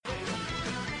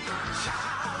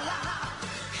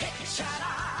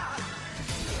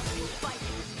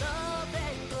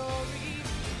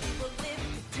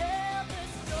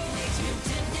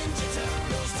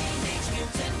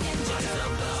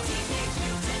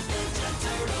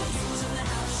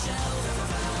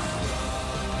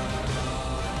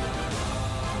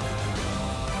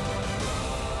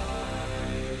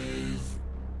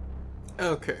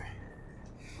Okay.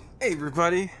 Hey,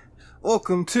 everybody.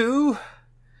 Welcome to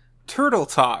Turtle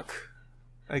Talk,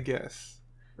 I guess.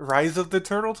 Rise of the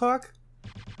Turtle Talk?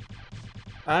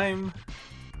 I'm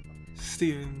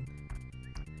Steven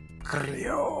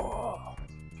Carrillo.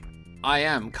 I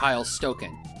am Kyle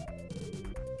Stoken.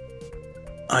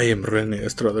 I am Rene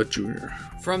Estrada Jr.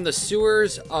 From the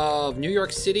sewers of New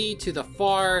York City to the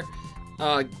far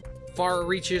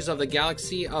reaches of the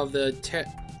galaxy of the...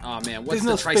 what's There's the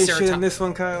no spaceship in Triceratops? this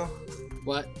one, Kyle.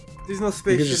 What? There's no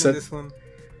spaceship in this one.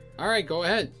 Alright, go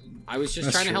ahead. I was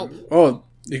just trying to help. Oh,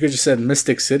 you could just said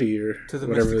Mystic City or To the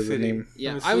whatever Mystic the City. name.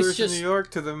 Yeah, From the I was sewers just... of New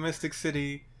York to the Mystic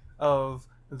City of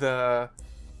the...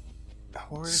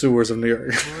 Sewers of New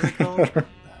York. What are they called?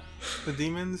 The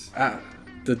demons?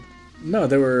 No,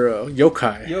 they were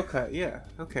yokai. Yokai, yeah.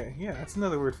 Okay, yeah, that's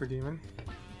another word for demon.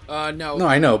 No. No,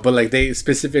 I know, but like they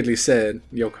specifically said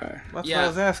yokai. That's Yeah. what I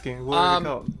was asking. What are they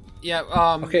called? Yeah,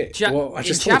 Okay, well, I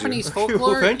just in told you. Japanese Okay, well,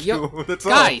 folklore... thank you. That's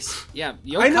all. Guys, yeah,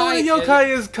 yokai... I know what a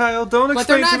yokai is, Kyle. Don't But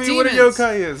they're explain to not me what a demons.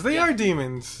 yokai is. They Yeah. are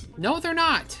demons. No, they're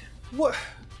not. What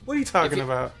are you talking If you-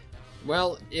 about?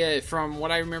 Well, from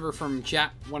what I remember from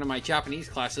one of my Japanese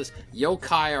classes,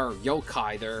 yokai are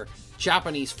yokai. They're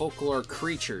Japanese folklore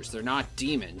creatures. They're not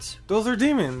demons. Those are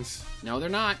demons. No, they're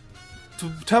not.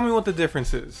 Tell me what the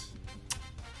difference is.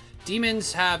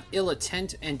 Demons have ill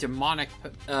intent and demonic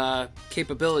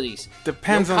capabilities.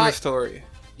 Depends on the Yokai- story.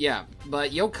 Yeah,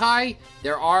 but yokai,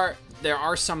 there are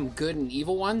some good and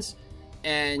evil ones,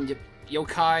 and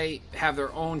yokai have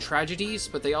their own tragedies,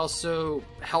 but they also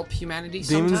help humanity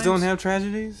sometimes. Demons don't have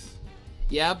tragedies?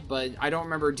 Yeah, but I don't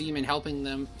remember a demon helping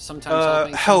them. Sometimes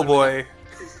helping someone Hellboy.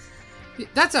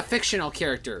 That's a fictional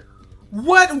character.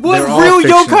 What They're all real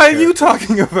fictional yokai are you characters.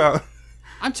 talking about?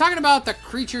 I'm talking about the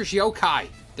creatures yokai,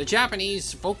 the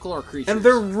Japanese folklore creatures. And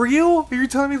they're real? Are you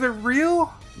telling me they're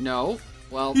real? no.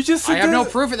 Well, You just I said have no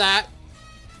that- proof of that.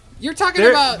 You're talking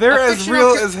They're about they're a as fictional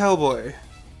real char- as Hellboy.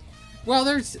 Well,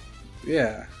 there's.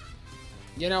 Yeah.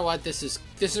 You know what? This is.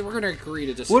 We're gonna agree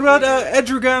to disagree. What about here.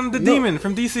 Edragon the No. Demon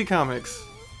from DC Comics?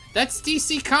 That's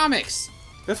DC Comics.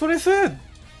 That's what I said.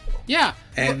 Yeah.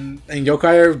 And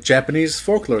yokai are Japanese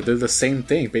folklore. They're the same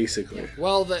thing, basically.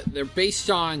 Well, they're based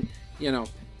on.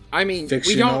 I mean,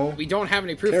 Fictional we don't have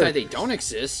any proof that they characters. don't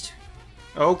exist.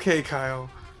 Okay, Kyle.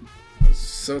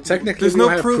 So technically, There's we no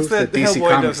don't have proof that DC Hellboy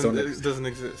Comics don't exist. doesn't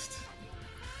exist.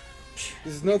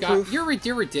 There's no proof. You're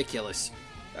ridiculous.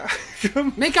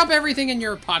 Come- Make up everything in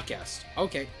your podcast.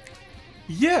 Okay.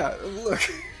 Yeah, look.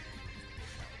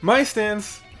 My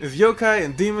stance is yokai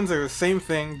and demons are the same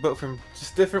thing, but from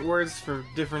just different words for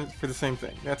the same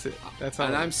thing. That's it. That's all.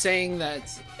 And it I'm is. saying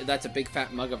that's a big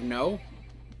fat mug of no.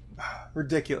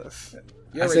 Ridiculous.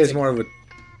 You're I say it's ridiculous. more of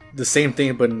the same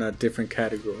thing, but in a different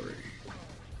category.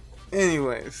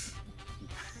 Anyways,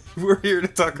 we're here to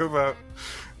talk about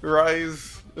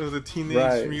Rise of the Teenage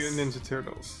Rise. Mutant Ninja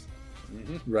Turtles.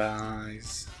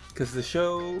 Rise. Because the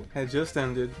show had just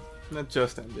ended. Not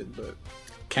just ended, but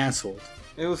Cancelled.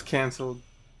 it was canceled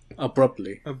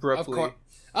Abruptly. abruptly.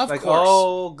 Of Like course.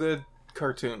 all good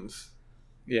cartoons.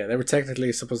 Yeah, they were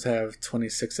technically supposed to have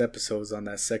 26 episodes on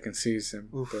that second season,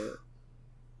 Oof. but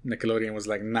Nickelodeon was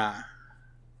like, nah.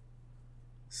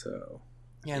 So,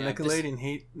 Yeah, Yeah, Nickelodeon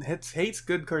hates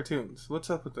good cartoons. What's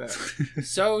up with that?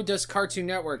 So does Cartoon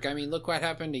Network. I mean, look what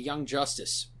happened to Young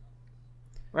Justice.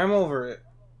 I'm over it.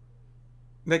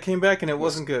 They came back and it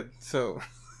wasn't good, so...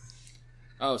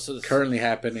 Oh, so the currently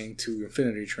happening to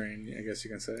Infinity Train, I guess you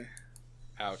can say.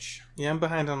 ouch. Yeah, I'm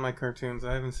behind on my cartoons.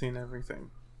 I haven't seen everything.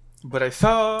 But I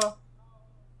saw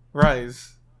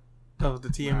Rise of the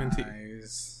TMNT.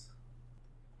 Rise.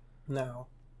 Now,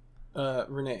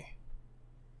 Renee,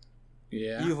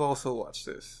 Yeah. you've also watched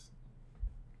this.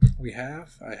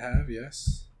 I have,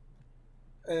 yes.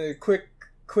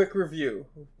 Quick review.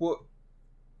 What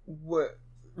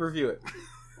review it?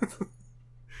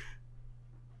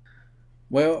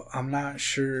 Well, I'm not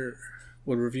sure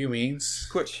what review means.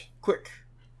 Quick. Quick?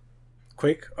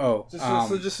 Oh,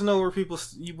 Just to know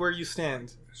where you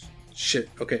stand. shit.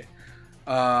 Okay.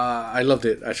 I loved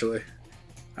it, actually.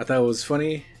 I thought it was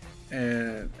funny,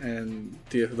 and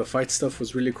the fight stuff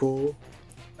was really cool.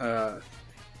 They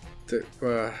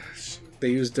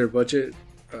used their budget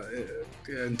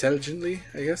intelligently,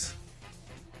 I guess.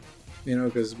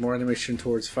 Because more animation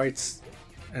towards fights,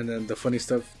 and then the funny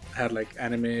stuff had like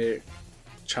anime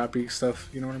choppy stuff.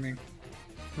 You know what I mean?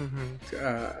 Mm-hmm.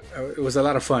 It was a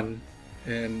lot of fun,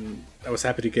 and I was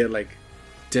happy to get like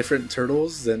different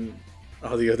turtles than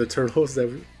all the other turtles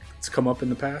that's come up in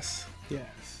the past.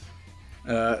 Yes.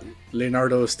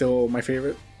 Leonardo is still my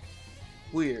favorite.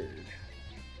 Weird.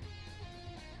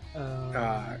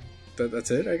 The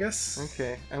that's it, I guess.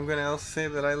 Okay, I'm gonna also say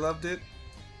that I loved it,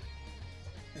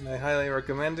 and I highly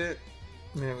recommend it.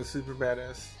 And it was super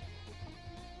badass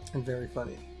and very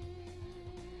funny.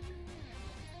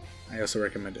 I also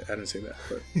recommend it. I didn't say that,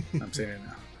 but I'm saying it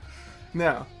now.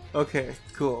 Now, okay,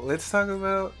 cool. Let's talk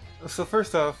about. So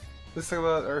first off, let's talk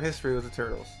about our history with the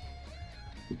turtles.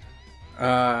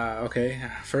 Okay.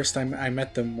 First time I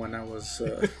met them when I was.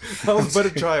 I was but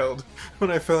a child when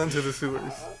I fell into the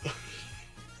sewers.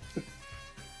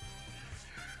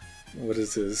 What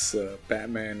is this?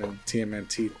 Batman and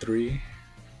TMNT 3?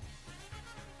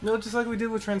 No, just like we did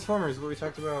with Transformers, what we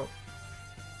talked about.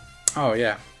 Oh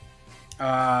yeah.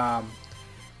 I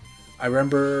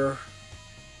remember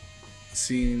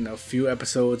seeing a few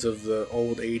episodes of the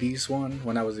old 80s one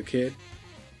when I was a kid.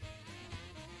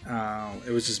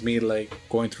 It was just me like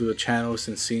going through the channels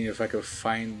and seeing if I could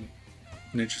find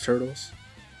Ninja Turtles,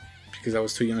 because I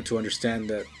was too young to understand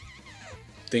that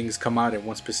things come out at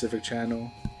one specific channel.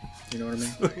 You know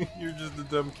what I mean? You're just a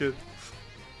dumb kid.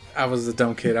 I was the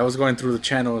dumb kid. I was going through the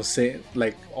channels saying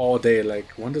like all day, like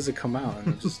when does it come out?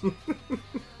 And just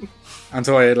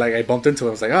until I bumped into it.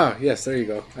 I was like, oh yes, there you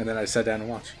go. And then I sat down and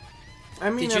watched. I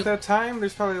mean, at that time,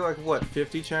 there's probably like what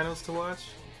 50 channels to watch.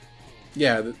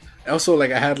 Yeah. Also,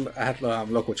 like I had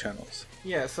local channels.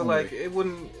 Yeah, so like it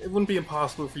wouldn't be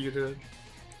impossible for you to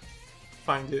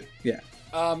find it. Yeah.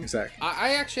 Exactly.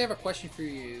 I actually have a question for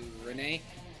you, Renee.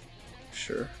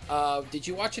 Sure. Did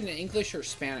you watch it in English or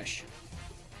Spanish?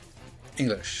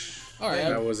 English. All right.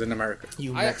 I was in America.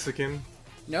 You Mexican.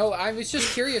 No, I was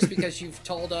just curious because you've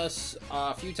told us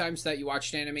a few times that you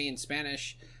watched anime in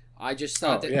Spanish. I just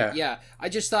thought I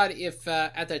just thought if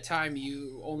at that time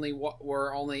you only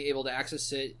were only able to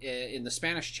access it in the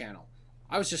Spanish channel.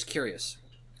 I was just curious.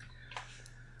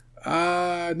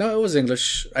 No, it was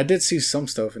English. I did see some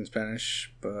stuff in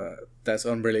Spanish, but that's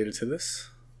unrelated to this.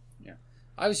 Yeah,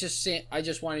 I was just saying. I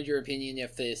just wanted your opinion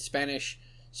if the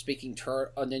Spanish-speaking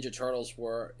Ninja Turtles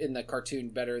were in the cartoon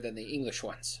better than the English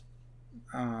ones.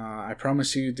 I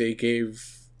promise you, they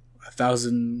gave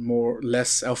 1,000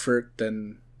 less effort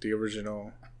than the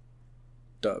original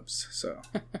dubs. So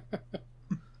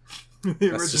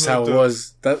that's just how it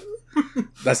was.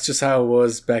 That's just how it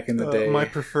was back in the day. My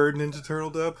preferred Ninja Turtle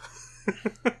dub.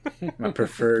 My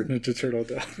preferred Ninja Turtle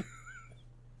dub.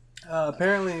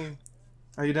 Apparently,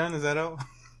 are you done? Is that all?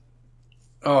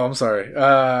 Oh, I'm sorry.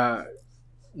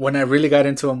 When I really got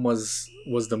into them was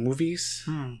the movies.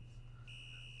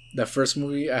 The first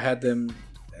movie, I had them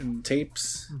in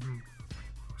tapes. Mm-hmm.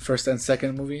 First and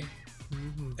second movie.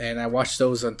 Mm-hmm. And I watched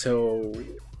those until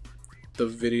the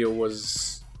video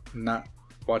was not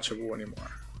watchable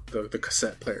anymore. The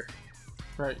cassette player.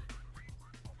 Right.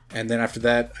 And then after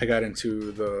that, I got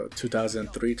into the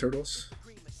 2003 Turtles.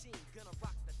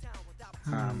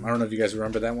 I don't know if you guys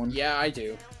remember that one. Yeah, I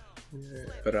do. Yeah.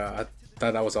 But I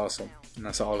thought that was awesome. And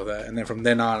I saw all of that. And then from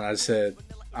then on, I said,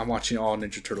 I'm watching all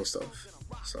Ninja Turtle stuff.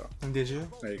 So. And did you?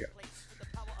 There you go.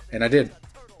 And I did.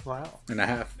 Wow. And I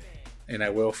have. And I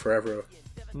will forever.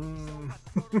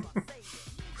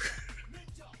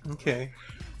 Okay.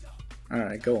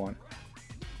 Alright, go on.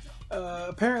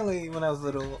 Apparently, when I was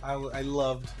little, I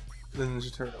loved the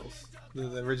Ninja Turtles.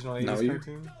 The original 80s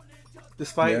cartoon.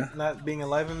 Despite not being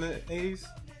alive in the 80s.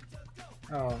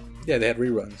 Yeah, they had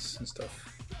reruns and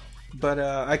stuff. But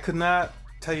I could not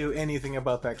tell you anything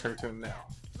about that cartoon now.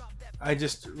 I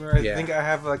think I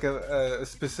have like a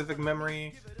specific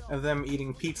memory of them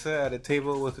eating pizza at a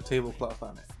table with a tablecloth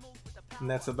on it. And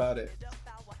that's about it.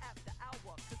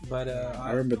 But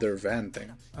I remember their van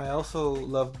thing. I also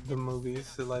loved the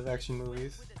movies, the live action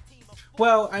movies.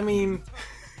 Well, I mean,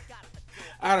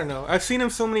 I don't know. I've seen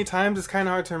them so many times, it's kind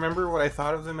of hard to remember what I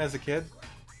thought of them as a kid.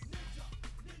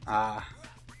 Yeah.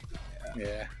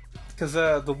 Because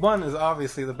the one is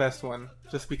obviously the best one,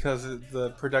 just because of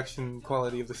the production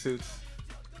quality of the suits.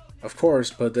 Of course,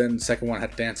 but then the second one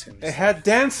had dancing. It had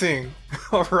dancing,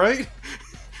 alright?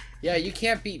 Yeah, you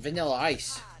can't beat Vanilla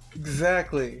Ice.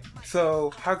 Exactly.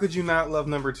 So, how could you not love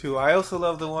number 2? I also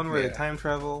love the one where they time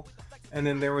travel, and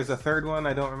then there was a third one.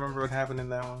 I don't remember what happened in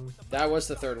that one. That was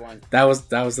the third one. That was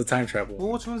the time travel.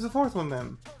 Well, which one was the fourth one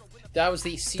then? That was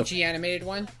the CG animated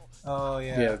one? Oh,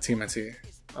 yeah. Yeah, TMNT.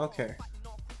 Okay.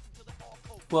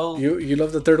 Well, you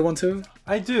love the third one too?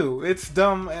 I do. It's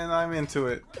dumb, and I'm into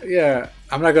it. Yeah,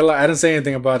 I'm not gonna lie. I didn't say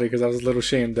anything about it because I was a little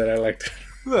ashamed that I liked it.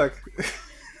 Look,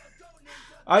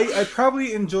 I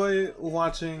probably enjoy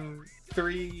watching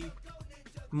 3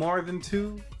 more than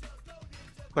 2,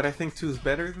 but I think 2 is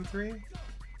better than 3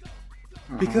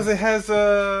 because it has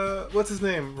what's his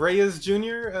name, Reyes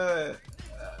Jr.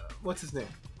 What's his name?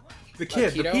 The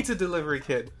kid, the pizza delivery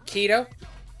kid. Keto.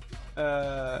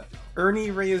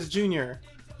 Ernie Reyes Jr.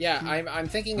 Yeah, I'm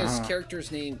thinking his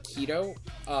character's name Keto.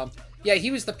 Yeah,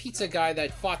 he was the pizza guy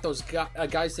that fought those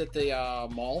guys at the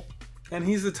mall. And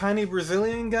he's the tiny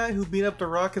Brazilian guy who beat up The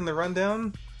Rock in the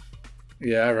Rundown.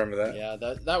 Yeah, I remember that. Yeah,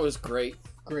 that was great.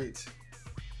 Great.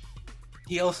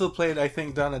 He also played, I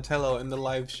think, Donatello in the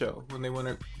live show when they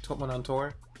went on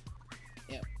tour.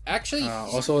 Yeah, actually.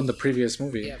 Also in the previous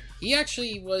movie. Yeah, he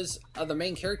actually was the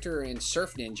main character in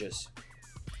Surf Ninjas.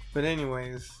 But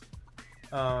anyways,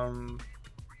 after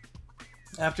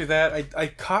that, I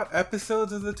caught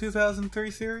episodes of the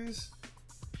 2003 series.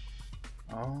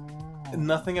 Oh.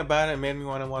 Nothing about it made me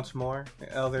want to watch more,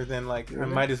 other than like really? I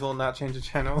might as well not change the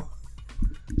channel.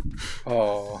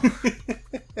 Oh.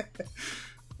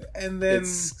 And then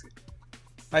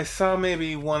I saw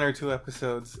maybe 1 or 2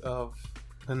 episodes of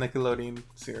the Nickelodeon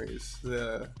series,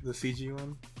 the CG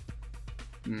one.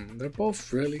 They're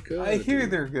both really good. I hear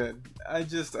they're good. I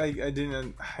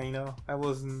didn't, I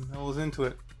was into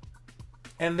it.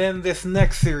 And then this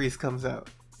next series comes out.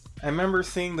 I remember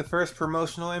seeing the first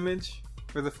promotional image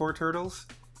for the 4 Turtles,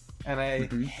 and I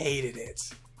hated it.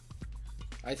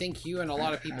 I think you and a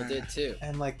lot of people did too.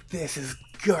 And like, this is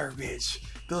garbage.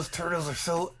 Those turtles are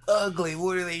so ugly.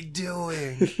 What are they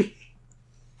doing?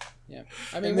 Yeah.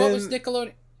 I mean, what was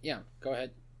Nickelodeon? Yeah, go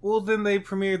ahead. Well, then they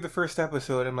premiered the first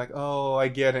episode. I'm like, oh, I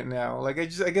get it now. Like, I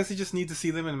guess I just need to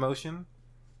see them in motion.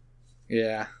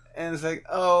 Yeah. And it's like,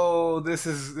 oh, this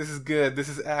is good. This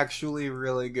is actually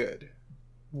really good.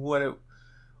 What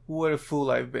a fool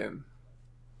I've been.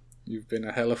 You've been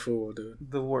a hella fool, dude.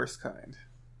 The worst kind.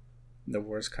 The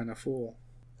worst kind of fool.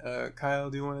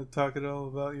 Kyle, do you want to talk at all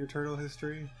about your turtle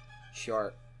history?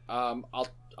 Sure.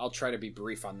 I'll try to be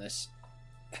brief on this.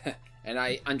 And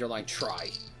I underline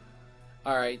try.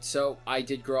 Alright, so I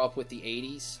did grow up with the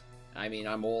 80s. I mean,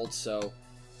 I'm old, so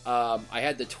I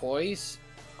had the toys.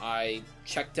 I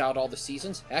checked out all the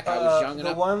seasons. Heck, I was young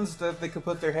enough. The ones that they could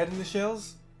put their head in the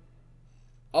shells?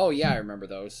 Oh, yeah, I remember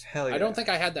those. Hell yeah. I don't think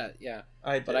I had that, yeah.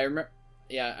 I did. But I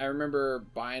remember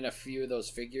buying a few of those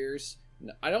figures.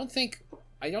 I don't think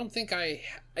I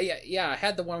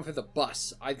had the one for the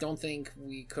bus. I don't think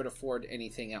we could afford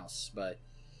anything else, but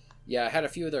yeah, I had a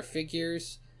few of their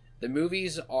figures. The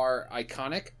movies are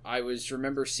iconic. I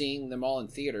remember seeing them all in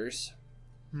theaters.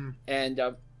 And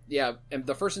and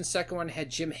the first and second one had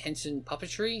Jim Henson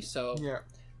puppetry, so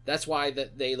that's why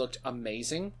they looked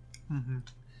amazing.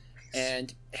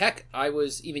 And heck, I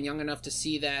was even young enough to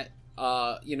see that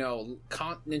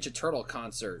Ninja Turtle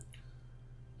concert.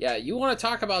 Yeah, you want to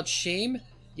talk about shame?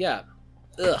 Yeah.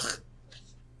 Ugh.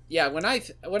 Yeah, when I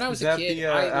was a kid... Is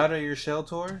that the Out of Your Shell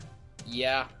tour?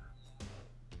 Yeah.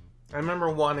 I remember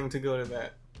wanting to go to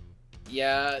that.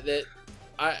 Yeah,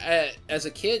 I as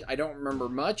a kid, I don't remember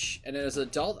much, and as an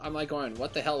adult, I'm like going,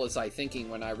 what the hell was I thinking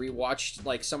when I rewatched,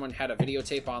 like, someone had a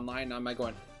videotape online, and I'm like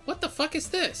going, what the fuck is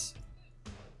this?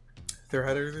 They're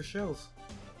out of their shells.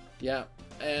 Yeah.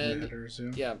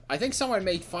 And yeah, I think someone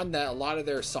made fun that a lot of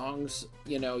their songs,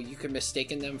 you could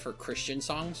mistaken them for Christian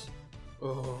songs.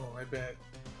 Oh, I bet.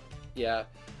 Yeah.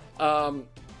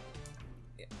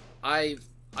 I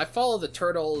follow the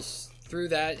Turtles through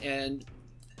that, and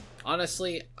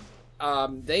honestly,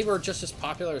 they were just as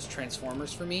popular as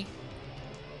Transformers for me.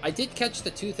 I did catch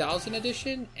the 2000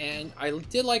 edition, and I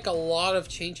did like a lot of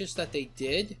changes that they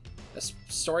did,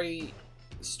 story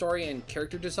and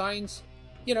character designs.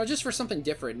 Just for something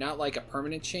different, not like a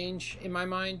permanent change in my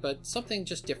mind, but something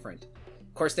just different.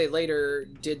 Of course, they later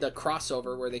did the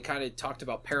crossover where they kind of talked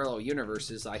about parallel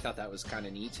universes. I thought that was kind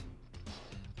of neat.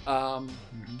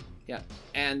 Yeah.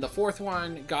 And the fourth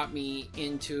one got me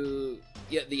into...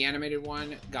 Yeah, the animated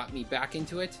one got me back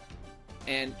into it.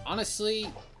 And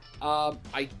honestly,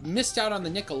 I missed out on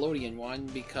the Nickelodeon one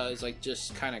because I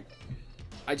just got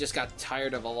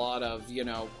tired of a lot of,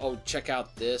 check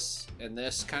out this and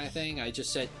this kind of thing. I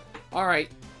just said, all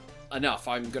right, enough.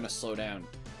 I'm going to slow down.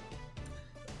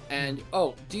 And,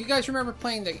 do you guys remember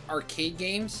playing the arcade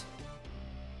games?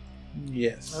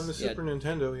 Yes. On the Super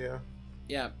Nintendo, yeah.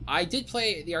 Yeah, I did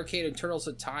play the arcade in Turtles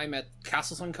of Time at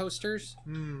Castles and Coasters.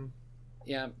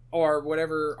 Yeah, or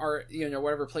whatever,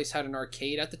 whatever place had an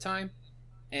arcade at the time.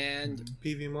 And...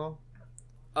 PV Mall?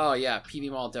 Oh, yeah,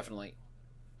 PV Mall, definitely.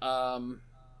 You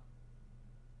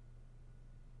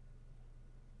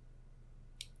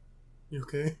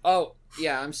okay? Oh,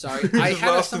 yeah, I'm sorry. I had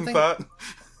lost in thought.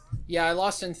 Yeah, I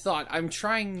lost in thought. I'm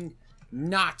trying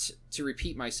not to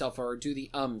repeat myself or do the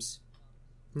ums.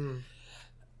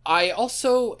 I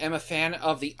also am a fan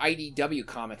of the IDW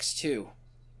comics, too.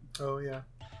 Oh, yeah.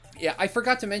 Yeah, I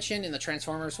forgot to mention in the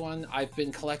Transformers one, I've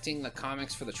been collecting the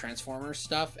comics for the Transformers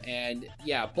stuff, and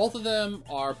yeah, both of them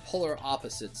are polar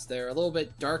opposites. They're a little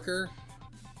bit darker,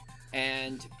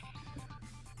 and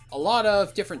a lot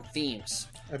of different themes.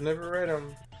 I've never read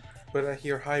them, but I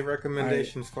hear high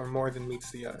recommendations for More Than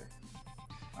Meets the Eye.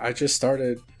 I just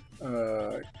started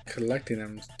collecting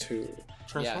them too.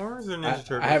 Transformers or Ninja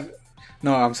Turtles?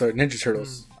 No, I'm sorry, Ninja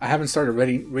Turtles. I haven't started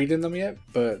reading them yet,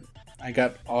 but I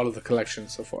got all of the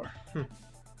collections so far.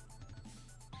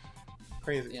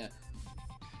 Crazy. Yeah.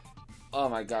 Oh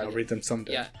my god. I'll read them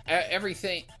someday. Yeah.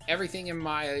 Everything in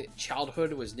my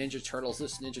childhood was Ninja Turtles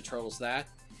this, Ninja Turtles that.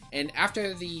 And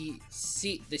after the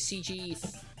CG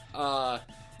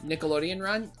Nickelodeon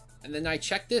run, and then I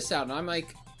checked this out, and I'm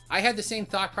like, I had the same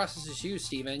thought process as you,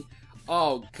 Steven.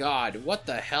 Oh god, what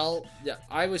the hell?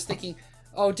 I was thinking,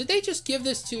 oh, did they just give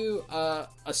this to a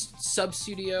sub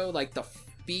studio like the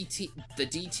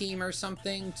D Team or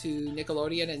something to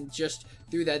Nickelodeon and just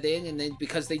threw that in, and then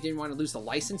because they didn't want to lose the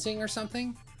licensing or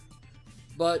something?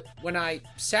 But when I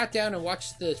sat down and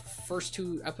watched the first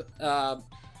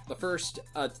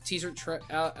teaser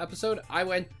episode, I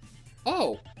went,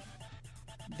 oh,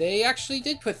 they actually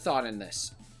did put thought in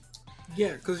this.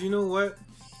 Yeah, because you know what?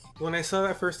 When I saw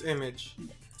that first image,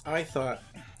 I thought,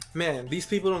 man, these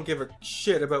people don't give a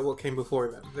shit about what came before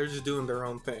them. They're just doing their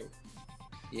own thing.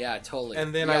 Yeah, totally.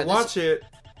 And then I watch it,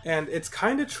 and it's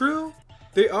kind of true.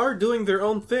 They are doing their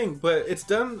own thing, but it's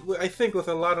done, I think, with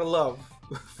a lot of love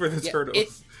for the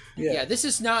Turtles. Yeah, this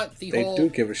is not the they whole... They do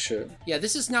give a shit. Yeah,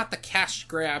 this is not the cash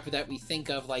grab that we think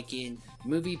of, like, in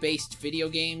movie-based video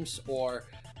games, or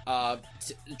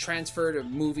transfer to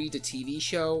movie to TV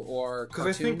show, or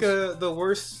cartoons. Because I think the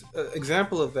worst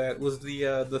example of that was the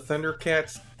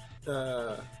Thundercats...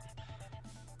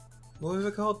 what was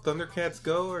it called? Thundercats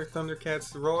Go, or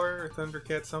Thundercats Roar, or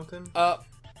Thundercats something?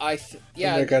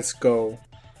 Thundercats Go.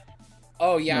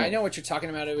 Oh, yeah, no. I know what you're talking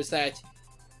about. It was that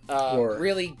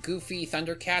really goofy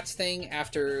Thundercats thing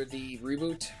after the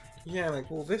reboot. Yeah, like,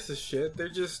 well, this is shit. They're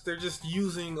just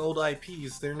using old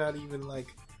IPs. They're not even,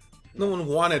 like... No one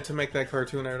wanted to make that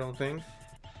cartoon, I don't think.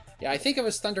 Yeah, I think it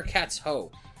was Thundercats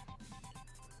Ho.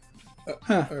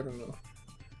 I don't know.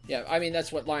 Yeah, I mean,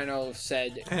 that's what Lionel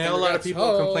said. I know a lot of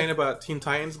people complain about Teen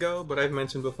Titans Go, but I've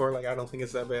mentioned before, like, I don't think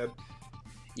it's that bad.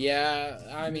 Yeah,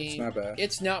 I mean, it's not bad.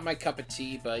 It's not my cup of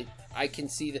tea, but I can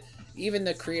see that even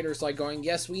the creators like going,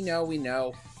 yes, we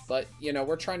know, but, you know,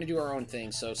 we're trying to do our own thing,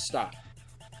 so stop.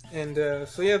 And,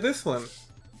 so yeah, this one.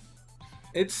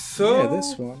 It's so... Yeah,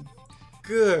 this one.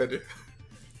 Good.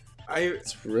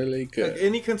 It's really good. Like,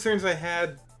 any concerns I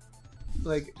had,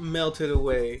 like, melted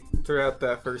away throughout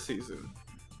that first season.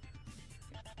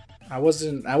 I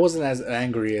wasn't as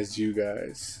angry as you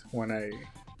guys when I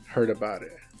heard about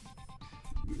it.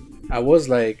 I was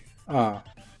like,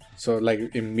 so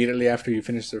like immediately after you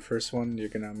finish the first one, you're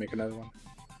gonna make another one.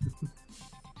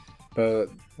 But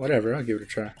whatever, I'll give it a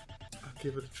try.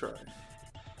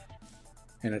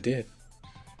 And I did.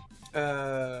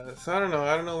 So I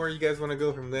don't know where you guys want to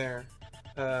go from there.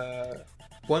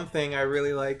 One thing I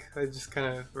really like, I just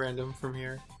kind of random from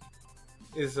here,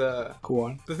 is go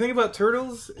on. The thing about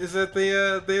turtles is that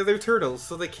they're turtles,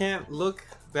 so they can't look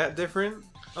that different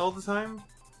all the time.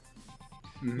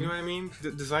 Mm-hmm. You know what I mean,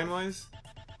 design wise.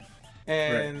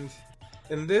 And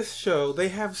in this show, they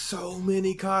have so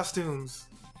many costumes.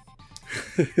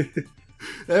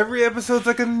 Every episode's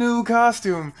like a new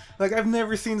costume. Like, I've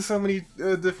never seen so many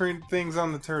different things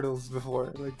on the turtles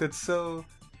before. Like, that's so...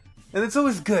 And it's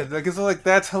always good. Like, it's like,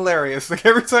 that's hilarious. Like,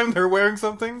 every time they're wearing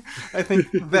something, I think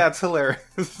that's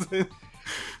hilarious.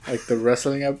 Like the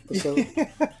wrestling episode?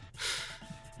 Yeah.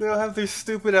 They'll have their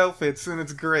stupid outfits, and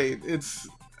it's great.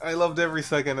 I loved every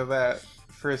second of that,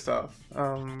 first off.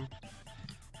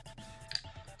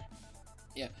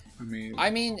 Yeah. I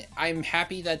mean, I'm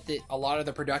happy that a lot of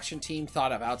the production team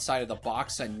thought of outside of the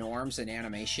box and norms and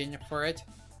animation for it.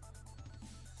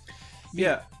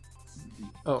 Yeah.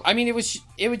 Oh. I mean, it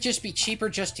would just be cheaper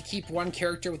just to keep one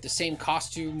character with the same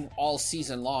costume all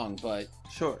season long, but...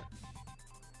 Sure.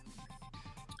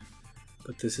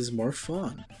 But this is more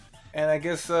fun. And I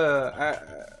guess,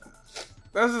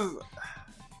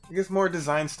 more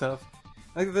design stuff.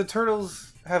 Like, the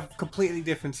turtles have completely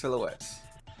different silhouettes.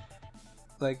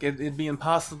 Like, it'd be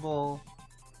impossible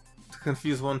to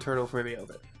confuse one turtle for the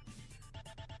other.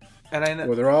 And I know...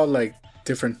 Well, they're all, like,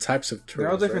 different types of turtles,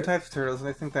 They're all different types of turtles, and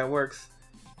I think that works.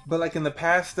 But, like, in the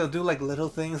past, they'll do, like, little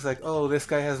things, like, oh, this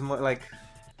guy has more, like...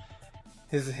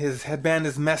 His headband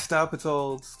is messed up, it's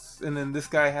old, and then this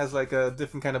guy has, like, a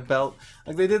different kind of belt.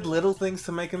 Like, they did little things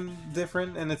to make him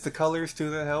different, and it's the colors, too,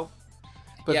 that help.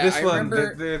 But this one,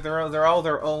 they're all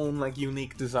their own like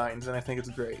unique designs, and I think it's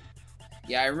great.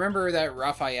 Yeah, I remember that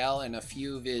Raphael and a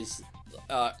few of his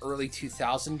early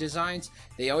 2000 designs,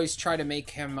 they always try to make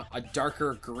him a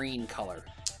darker green color.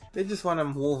 They just want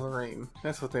him Wolverine.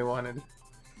 That's what they wanted.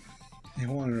 They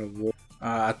wanted a Wolverine.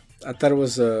 I thought it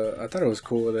was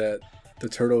cool that the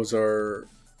turtles are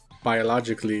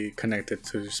biologically connected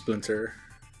to Splinter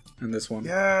in this one.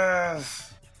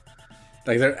 Yes.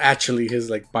 Like they're actually his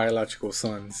like biological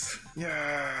sons.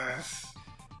 Yes.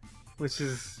 That's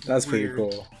weird. Pretty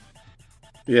cool.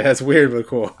 Yeah, it's weird but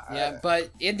cool. Yeah,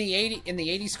 but in the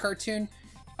 80s cartoon,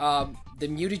 the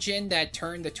mutagen that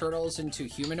turned the turtles into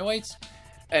humanoids,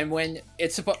 and when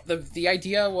it's about the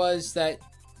idea was that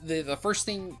the first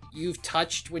thing you've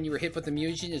touched when you were hit with the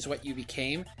mutagen is what you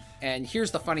became. And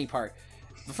here's the funny part: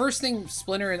 the first thing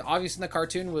Splinter, and obviously in the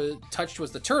cartoon, touched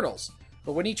was the turtles.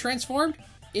 But when he transformed,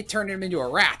 it turned him into a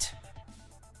rat.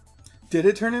 Did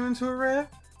it turn him into a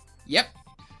rat? Yep.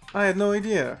 I had no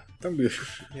idea. That'd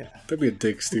be a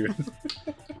dick, Steven.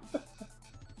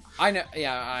 I know.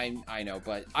 Yeah, I know.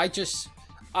 But I just,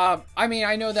 I mean,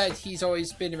 I know that he's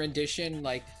always been a rendition.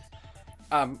 Like,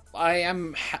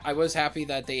 I was happy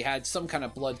that they had some kind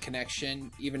of blood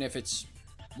connection, even if it's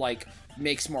like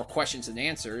makes more questions than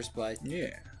answers. But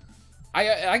yeah,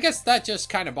 I guess that just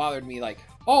kind of bothered me. Like,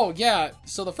 oh yeah,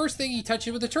 so the first thing he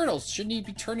touches with the turtles, shouldn't he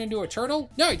be turned into a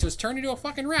turtle? No, he just turned into a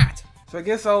fucking rat. So I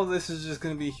guess all of this is just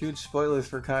going to be huge spoilers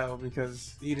for Kyle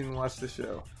because he didn't watch the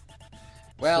show.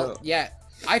 Well, yeah.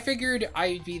 I figured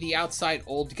I'd be the outside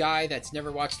old guy that's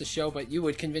never watched the show, but you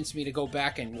would convince me to go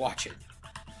back and watch it.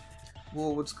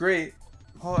 Well, what's great...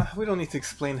 Well, we don't need to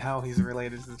explain how he's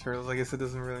related to the Turtles. I guess it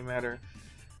doesn't really matter.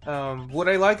 What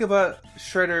I like about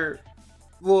Shredder...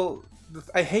 Well,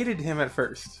 I hated him at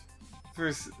first.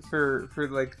 For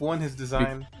like, one, his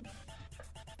design.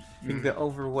 Being the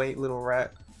overweight little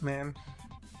rat man.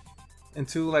 And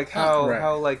two, like,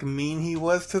 how like mean he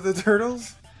was to the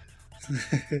Turtles.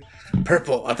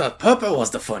 Purple. I thought Purple was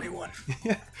the funny one.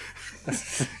 Yeah.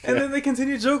 And then they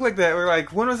continue to joke like that. We're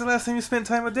like, when was the last time you spent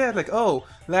time with Dad? Like, oh,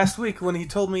 last week when he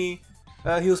told me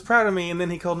he was proud of me, and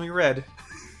then he called me Red.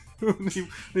 he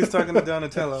was talking to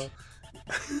Donatello.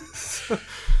 So,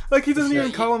 like, he doesn't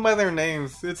even call them by their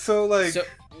names. It's so, like,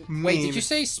 mean. Wait, did you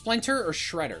say Splinter or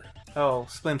Shredder? Oh,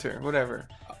 Splinter. Whatever.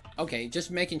 Okay, just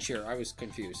making sure. I was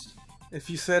confused. If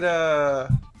you said,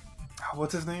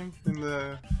 what's his name in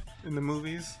the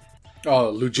movies?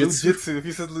 Oh, Lujitsu. If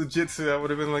you said Lujitsu, I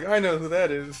would have been like, I know who that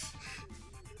is.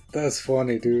 That's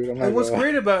funny, dude. And what's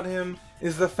great about him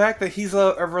is the fact that he's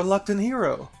a reluctant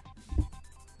hero.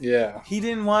 Yeah. He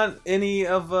didn't want any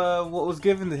of what was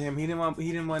given to him. He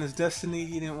didn't want his destiny.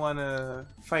 He didn't want to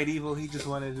fight evil. He just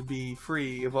wanted to be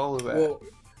free of all of that. Well,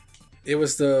 it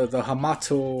was the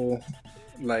Hamato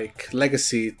like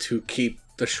legacy to keep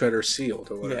the Shredder sealed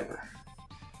or whatever.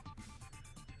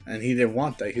 Yeah. And he didn't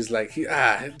want that. He's like,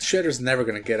 Shredder's never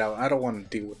gonna get out. I don't want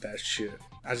to deal with that shit.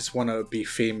 I just want to be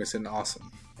famous and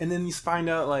awesome. And then you find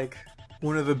out, like,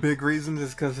 one of the big reasons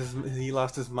is because he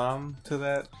lost his mom to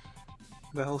that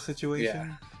whole situation.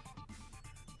 Yeah.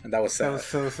 And that was sad. That was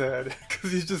so sad.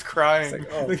 Because he's just crying.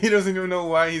 Like, oh. Like, he doesn't even know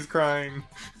why he's crying.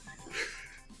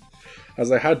 I was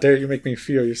like, how dare you make me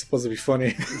feel you're supposed to be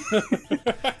funny.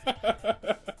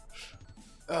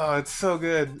 Oh, it's so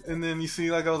good. And then you see,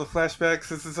 like, all the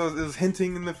flashbacks. It was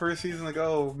hinting in the first season, like,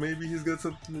 oh, maybe he's got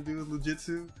something to do with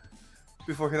Lujitsu.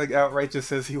 Before he, like, outright just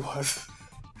says he was.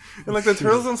 And, like, the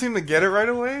Turtles don't seem to get it right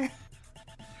away.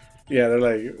 Yeah, they're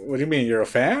like, what do you mean, you're a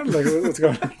fan? Like, what's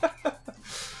going on?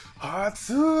 Hot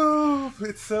soup!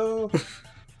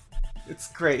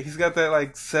 It's great. He's got that,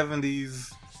 like,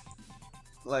 70s,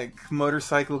 like,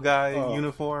 motorcycle guy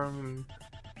uniform.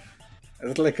 And...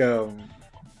 It's like,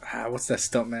 what's that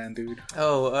stuntman dude?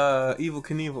 Oh, Evel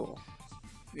Knievel.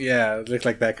 Yeah, it looked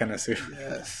like that kind of suit.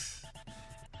 Yes.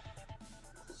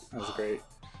 That was great.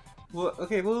 Well,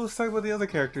 okay, well, let's talk about the other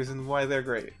characters and why they're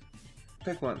great.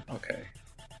 Pick one. Okay.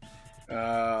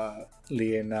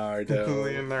 Leonardo.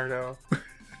 Leonardo.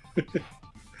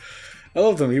 I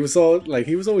loved him. He was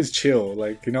always chill.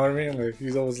 Like, you know what I mean? Like,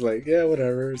 he's always like, yeah,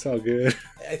 whatever, it's all good.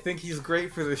 I think he's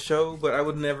great for the show, but I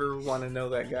would never want to know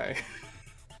that guy.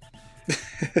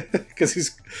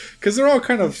 Because they're all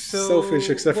kind of selfish,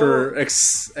 except for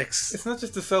X. It's not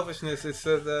just the selfishness; it's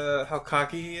how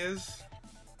cocky he is.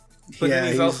 But then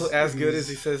he's also as good as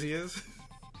he says he is.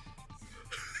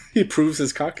 He proves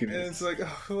his cockiness, and it's like,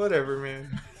 oh, whatever,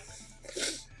 man.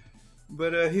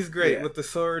 But he's great with the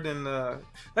sword, and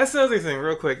that's the other thing.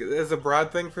 Real quick, as a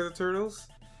broad thing for the Turtles,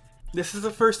 this is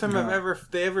the first time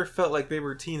they ever felt like they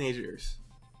were teenagers.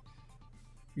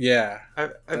 Yeah,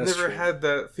 I've never had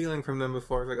that feeling from them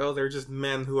before. It's like, oh, they're just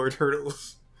men who are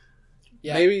turtles.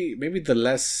 Yeah. Maybe the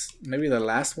last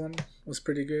one was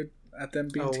pretty good at them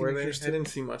being teenagers too. I didn't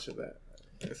see much of that.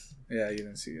 Yes. Yeah, you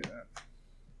didn't see that.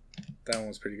 That one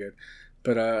was pretty good,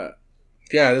 but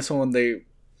yeah, this one they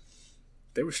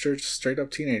were straight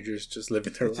up teenagers just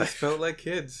living their life. It just felt like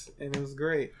kids, and it was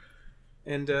great.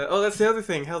 And that's the other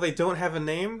thing, how they don't have a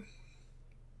name.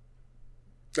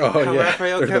 Oh, how yeah,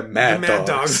 Raphael kept the Mad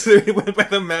Dogs. They went by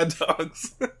the Mad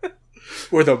Dogs.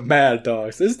 We're the Mad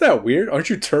Dogs. Isn't that weird? Aren't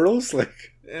you turtles? Like,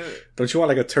 don't you want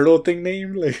like a turtle thing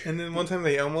name? Like, and then one time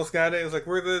they almost got it. It was like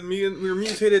we're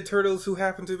mutated turtles who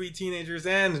happen to be teenagers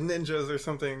and ninjas or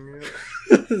something.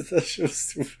 That's so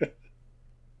stupid.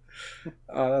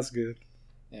 Oh, that's good.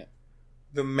 Yeah,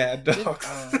 the Mad Dogs.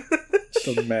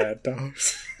 The Mad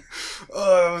Dogs.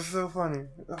 Oh, that was so funny.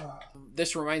 Oh.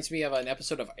 This reminds me of an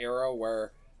episode of Arrow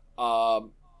where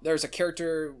there's a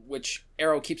character which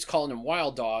Arrow keeps calling him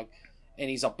Wild Dog, and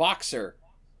he's a boxer,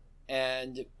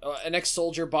 and an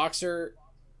ex-soldier boxer,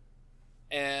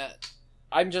 and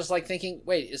I'm just like thinking,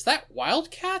 wait, is that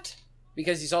Wildcat?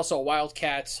 Because he's also a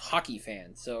Wildcats hockey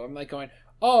fan, so I'm like going,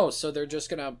 oh, so they're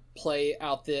just gonna play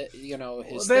out the his.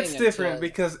 Well, that's different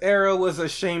because Arrow was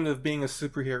ashamed of being a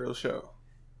superhero show.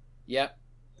 Yep.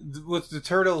 With the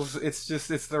Turtles, it's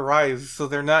the rise, so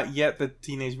they're not yet the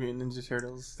Teenage Mutant Ninja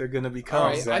Turtles. They're gonna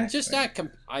become. Right. I'm just not.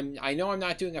 I know I'm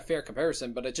not doing a fair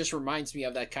comparison, but it just reminds me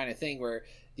of that kind of thing where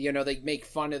they make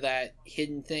fun of that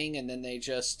hidden thing, and then they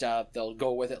just they'll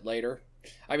go with it later.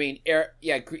 I mean,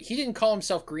 he didn't call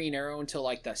himself Green Arrow until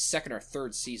like the second or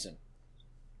third season.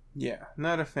 Yeah,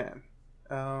 not a fan.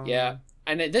 Yeah,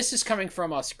 and this is coming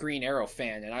from a Green Arrow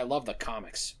fan, and I love the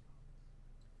comics.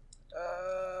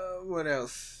 What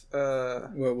else?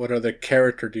 What other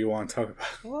character do you want to talk about?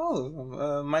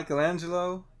 Oh,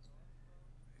 Michelangelo.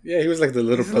 Yeah, he was like the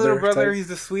little brother. Little brother. He's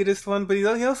the sweetest one, but he's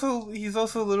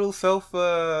also a little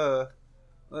self-obsessed,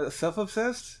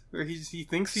 where he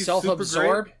thinks he's self-absorbed.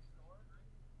 Super great.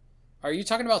 Are you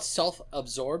talking about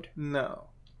self-absorbed? No.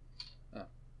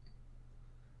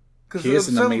 Because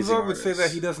self-absorbed would say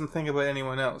that he doesn't think about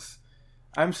anyone else.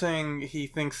 I'm saying he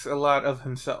thinks a lot of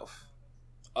himself.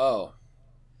 Oh.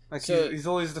 Like, so, he's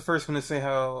always the first one to say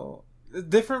how...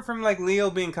 Different from, like, Leo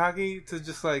being cocky to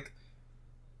just, like...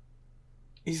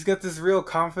 He's got this real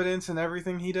confidence in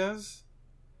everything he does.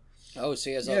 Oh, so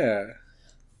he has Yeah.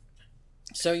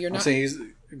 So you're not... I'm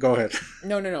saying Go ahead.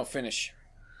 No, finish.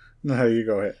 No, you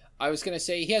go ahead. I was going to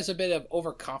say he has a bit of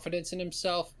overconfidence in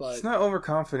himself, but... It's not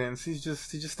overconfidence. He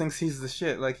just thinks he's the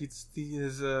shit. Like, he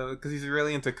is... Because he's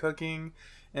really into cooking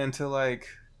and to, like...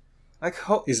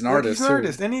 he's an artist. He's an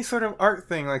artist. Any sort of art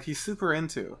thing, like, he's super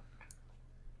into.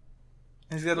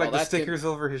 And he's got, like, the stickers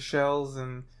over his shells,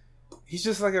 and he's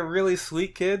just, like, a really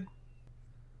sweet kid.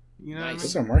 You know,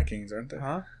 Those are markings, aren't they?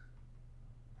 Huh?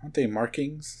 Aren't they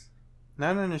markings?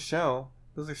 Not on his shell.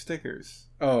 Those are stickers.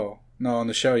 Oh, no, on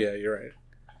the shell, yeah, you're right.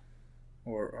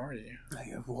 Or are you?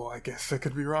 Well, I guess I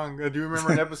could be wrong. I do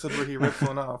remember an episode where he ripped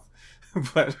one off.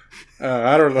 But...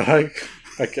 I don't know,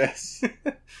 I guess.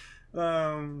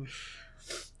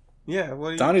 Yeah,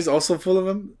 what Donnie's also full of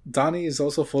him. Donnie is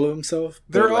also full of himself.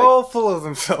 They're all full of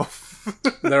themselves.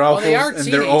 They're all they are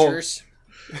teenagers.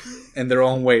 In their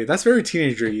own way. That's very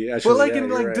teenagery, actually. Well, like in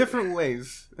like different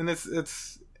ways. And it's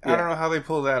I don't know how they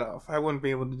pull that off. I wouldn't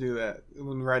be able to do that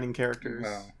when writing characters.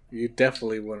 No, you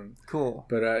definitely wouldn't. Cool.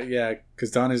 But yeah,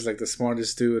 because Donnie's like the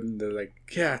smartest dude, and they're like,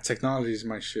 yeah, technology's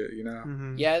my shit, you know?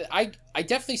 Mm-hmm. Yeah, I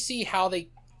definitely see how they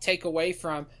take away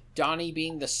from Donnie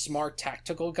being the smart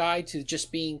tactical guy to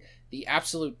just being the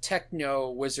absolute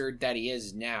techno wizard that he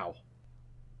is now.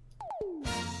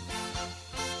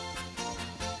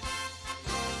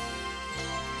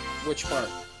 Which part?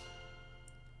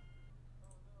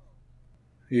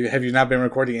 Have you not been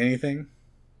recording anything?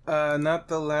 Not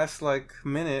the last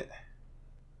minute.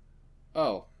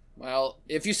 Oh, well,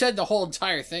 if you said the whole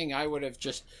entire thing, I would have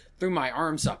just threw my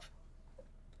arms up.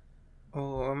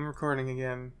 Oh, I'm recording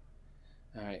again.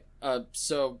 All right.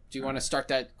 So, do you want to start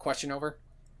that question over?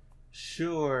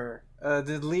 Sure.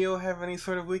 Did Leo have any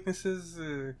sort of weaknesses,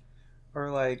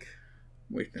 or like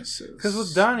weaknesses? Because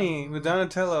with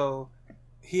Donatello,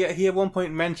 he at one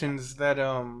point mentions that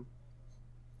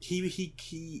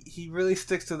he really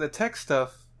sticks to the tech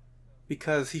stuff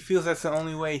because he feels that's the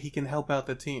only way he can help out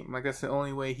the team. Like that's the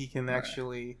only way he can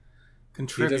actually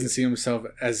contribute. He doesn't see himself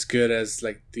as good as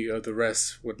like the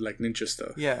rest with like ninja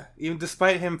stuff. Yeah, even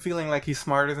despite him feeling like he's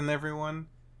smarter than everyone.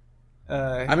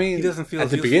 I mean, he doesn't feel at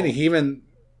the beginning. He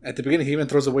even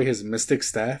throws away his mystic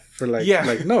staff for like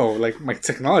my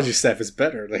technology staff is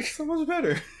better. Like so much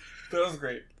better. That was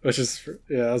great. That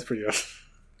was pretty awesome.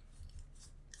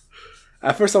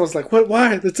 At first, I was like, "What?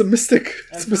 Why? It's a mystic."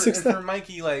 It's a mystic stuff. For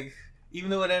Mikey, like, even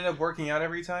though it ended up working out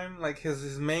every time, like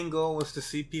his main goal was to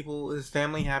see his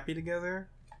family happy together.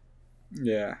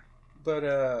 Yeah.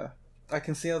 But I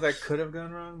can see how that could have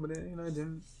gone wrong, but it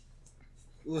didn't.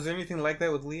 Was there anything like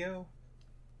that with Leo?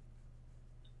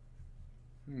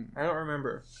 I don't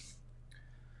remember.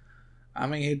 I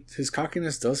mean, his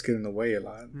cockiness does get in the way a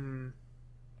lot.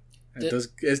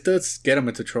 It does get him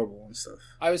into trouble and stuff.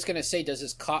 I was gonna say, does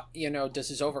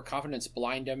his overconfidence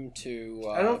blind him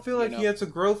to? I don't feel like he had to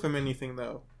grow from anything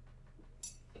though.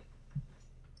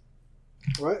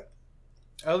 What?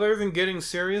 Other than getting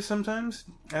serious sometimes,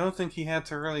 I don't think he had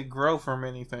to really grow from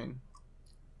anything.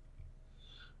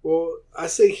 Well, I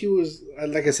say he was,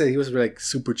 like I said, he was like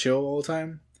super chill all the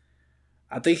time.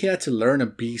 I think he had to learn to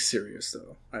be serious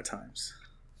though at times.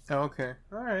 Oh, okay,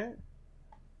 all right.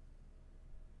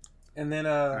 And then,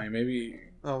 maybe.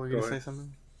 Oh, were you gonna say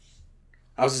something?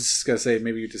 I was just gonna say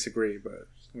maybe you disagree, but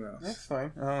who knows? That's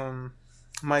fine.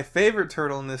 My favorite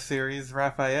turtle in this series,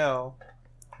 Raphael.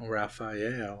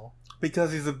 Raphael.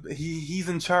 Because he's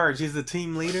in charge. He's the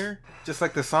team leader, just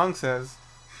like the song says.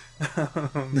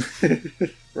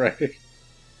 Right.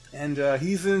 And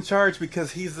he's in charge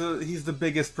because he's the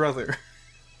biggest brother.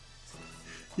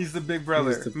 He's the big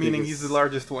brother, meaning he's the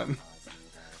largest one.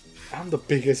 I'm the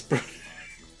biggest brother.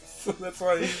 So that's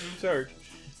why he's in charge.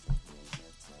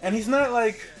 And he's not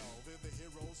like...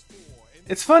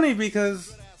 It's funny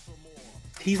because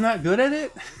he's not good at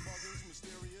it.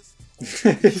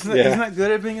 He's not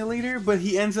good at being a leader, but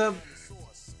he ends up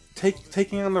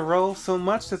taking on the role so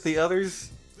much that the others...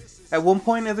 At one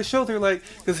point in the show, they're like...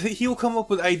 Because he will come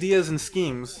up with ideas and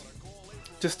schemes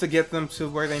just to get them to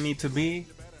where they need to be.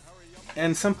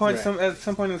 And at some point in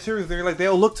the series, they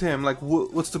all look to him like,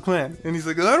 "What's the plan?" And he's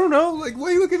like, "I don't know. Like, why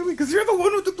are you looking at me? Because you're the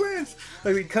one with the plans."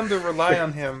 Like, they come to rely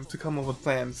on him to come up with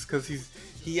plans because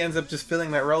he ends up just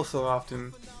filling that role so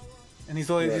often, and he's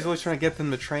always trying to get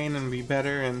them to train and be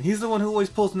better. And he's the one who always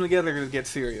pulls them together to get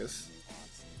serious.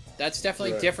 That's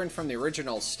definitely different from the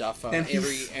original stuff of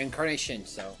every incarnation.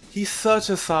 So he's such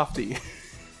a softie.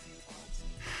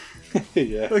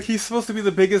 Yeah. Like, he's supposed to be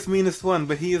the biggest, meanest one,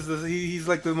 but he's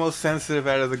like the most sensitive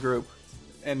out of the group,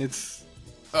 and it's,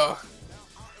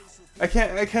 I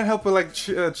can't help but like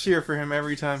cheer for him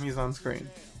every time he's on screen.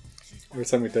 Every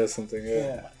time he does something,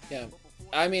 yeah.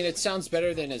 I mean, it sounds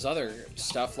better than his other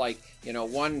stuff. Like,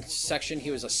 one section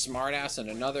he was a smartass, and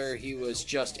another he was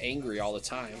just angry all the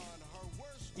time.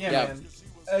 Yeah.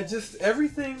 Man. Just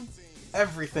everything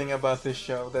about this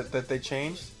show that they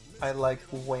changed, I like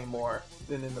way more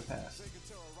than in the past.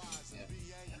 Yeah.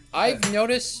 I've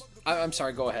noticed... I'm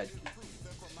sorry, go ahead.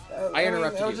 I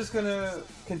interrupted you. I was just going to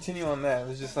continue on that. It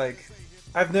was just like...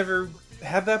 I've never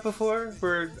had that before,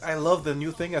 where I love the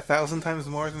new thing 1,000 times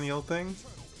more than the old thing.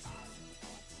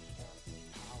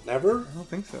 Never? I don't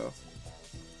think so.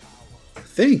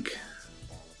 Think.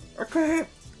 Okay.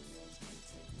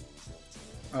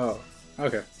 Oh,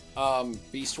 okay.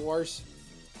 Beast Wars?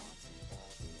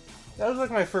 That was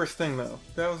like my first thing, though.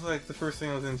 That was like the first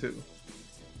thing I was into.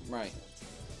 Right.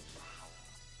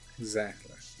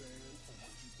 Exactly.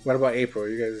 What about April?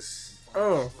 You guys...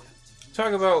 Oh.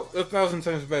 Talk about 1,000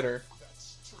 times better.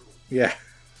 Yeah.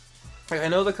 I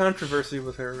know the controversy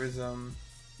with her is,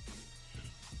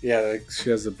 Yeah, like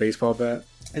she has a baseball bat.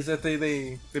 Is that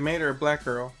they made her a black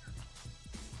girl.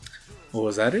 Well,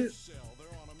 was that it?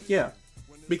 Yeah.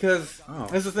 Because,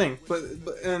 that's the thing.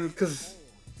 Because...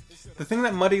 The thing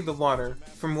that muddied the water,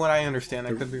 from what I understand,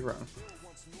 I could be wrong.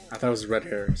 I thought it was red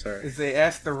hair. Sorry. Is they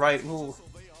asked the right? Well,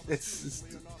 it's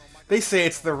they say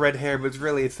it's the red hair, but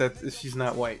really it's that she's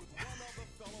not white.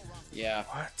 Yeah.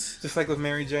 What? Just like with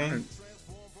Mary Jane.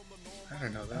 I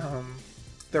don't know that.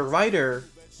 The writer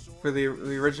for the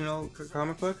original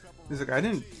comic book is like, I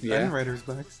didn't write her as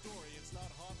black.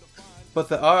 But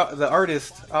the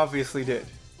artist obviously did.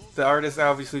 The artist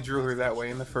obviously drew her that way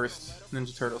in the first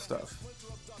Ninja Turtle stuff.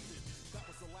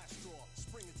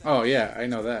 Oh yeah, I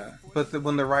know that. But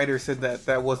when the writer said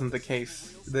that wasn't the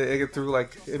case,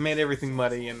 it made everything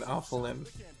muddy and awful, and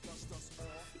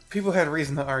people had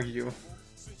reason to argue.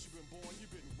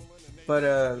 But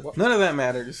none of that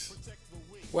matters.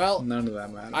 Well, none of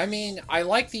that matters. I mean, I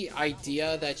like the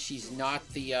idea that she's not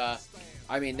the.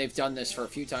 I mean, they've done this for a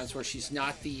few times where she's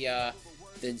not the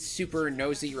super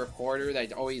nosy reporter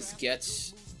that always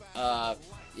gets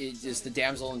is the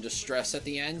damsel in distress at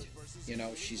the end.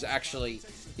 She's actually,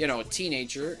 a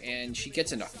teenager, and she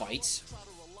gets into fights.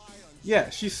 Yeah,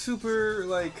 she's super,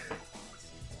 like...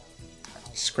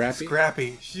 Scrappy?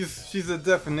 Scrappy. She's a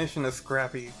definition of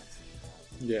scrappy.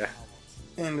 Yeah.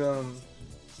 And,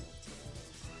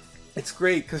 it's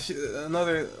great, because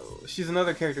she's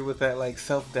another character with that like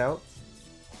self-doubt,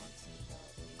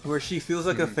 where she feels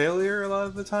like a failure a lot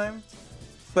of the time,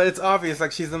 but it's obvious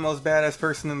like she's the most badass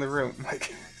person in the room.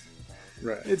 Like,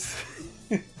 right? It's.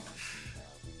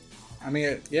 I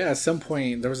mean, yeah. At some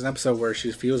point, there was an episode where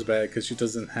she feels bad because she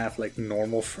doesn't have like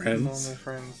normal friends. Normal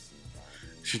friends.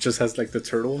 She just has like the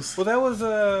turtles. Well, that was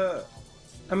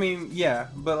I mean, yeah,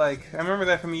 but like I remember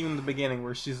that from even the beginning,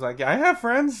 where she's like, "I have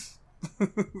friends,"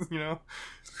 you know.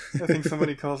 I think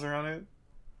somebody calls her on it,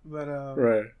 but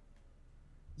right.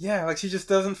 Yeah, like she just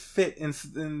doesn't fit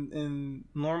in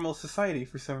normal society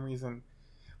for some reason.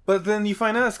 But then you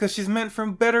find out it's because she's meant for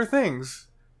better things.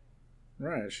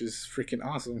 Right, she's freaking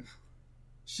awesome.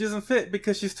 She doesn't fit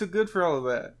because she's too good for all of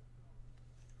that.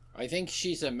 I think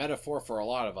she's a metaphor for a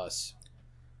lot of us.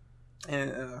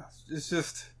 And it's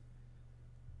just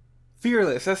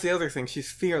fearless. That's the other thing.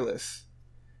 She's fearless.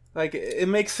 Like, it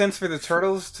makes sense for the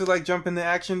turtles to like jump into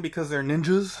action because they're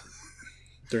ninjas.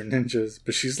 They're ninjas,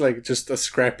 but she's like just a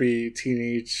scrappy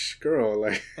teenage girl,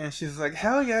 like. And she's like,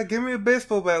 "Hell yeah, give me a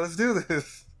baseball bat. Let's do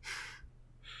this."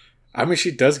 I mean,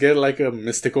 she does get like a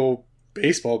mystical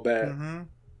baseball bat. Mm-hmm.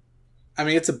 I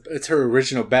mean, it's her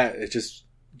original bat. It just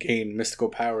gained mystical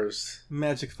powers.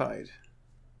 Magified.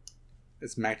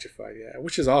 It's magnified, yeah,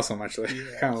 which is awesome. Actually,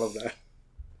 yes. I kind of love that.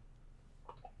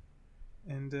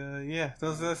 And yeah,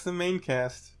 that's the main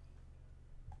cast.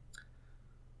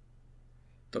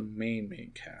 The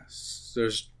main cast.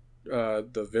 There's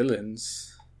the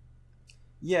villains.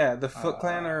 Yeah, the Foot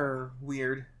Clan are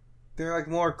weird. They're like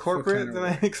more corporate than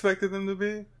I expected them to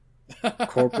be.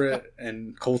 Corporate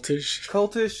and cultish.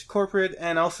 Cultish, corporate,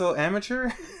 and also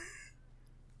amateur.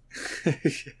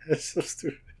 Yeah, so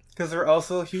stupid. Because they're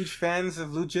also huge fans of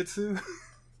Lujitsu.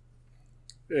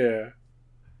 Yeah.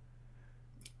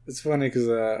 It's funny because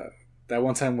that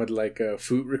one time with like a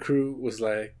food recruit was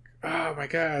like, "Oh my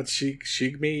god, she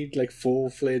made like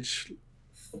full-fledged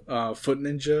Foot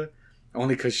Ninja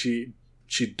only because she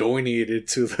donated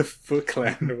to the Foot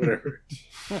Clan or whatever."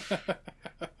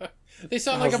 They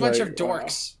sound like a bunch of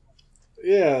dorks. Wow.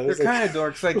 Yeah, they're kind of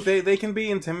dorks. Like they can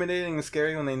be intimidating and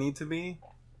scary when they need to be.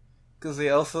 Because they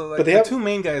also like the two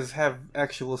main guys have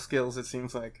actual skills. It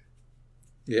seems like.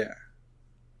 Yeah,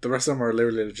 the rest of them are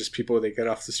literally just people they get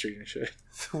off the street and shit.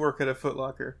 To work at a Foot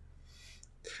Locker.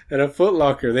 At a Foot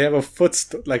Locker, they have a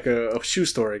like a shoe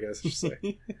store, I guess. I should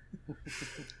say.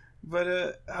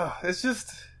 But it's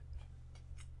just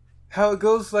how it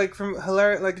goes, like from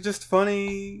hilarious, like just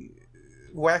funny,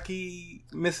 wacky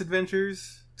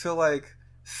misadventures to like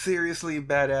seriously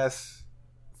badass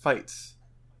fights.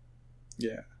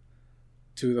 Yeah.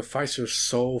 Dude, the fights are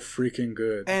so freaking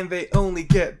good. And they only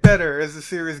get better as the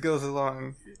series goes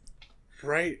along.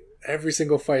 Right? Every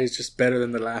single fight is just better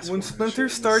than the last one. When Splinter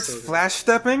starts flash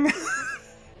stepping...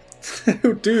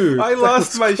 Dude, I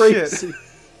lost my crazy.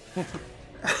 Shit.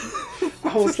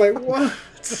 I was like, what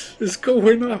is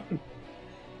going on?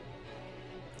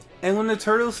 And when the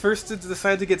Turtles first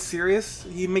decide to get serious,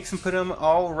 he makes them put them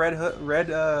all red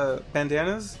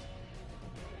bandanas.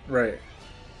 Right.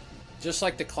 Just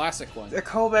like the classic one. A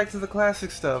callback to the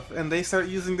classic stuff, and they start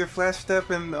using their flash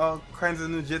step and all kinds of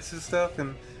ninjutsu stuff,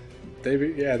 and they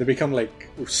become like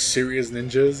serious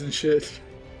ninjas and shit.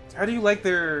 How do you like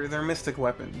their mystic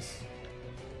weapons?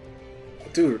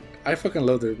 Dude, I fucking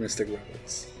love their mystic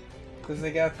weapons. Because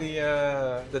they got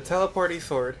the teleporty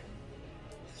sword,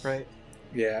 right?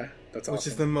 Yeah, that's awesome. Which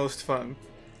is the most fun.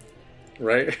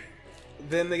 Right?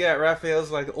 Then they got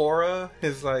Raphael's like aura,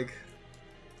 his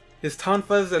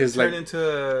tonfas that turn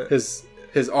into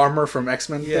his armor from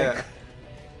X-Men. Yeah. Thing.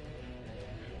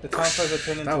 The tonfas that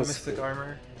turn into mystic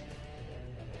armor.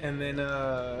 And then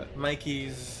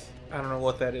Mikey's, I don't know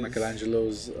what that is.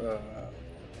 Michelangelo's,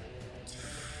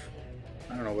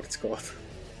 I don't know what it's called.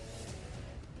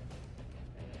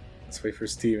 Let's wait for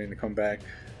Steven to come back.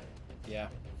 Yeah.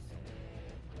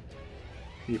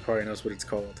 He probably knows what it's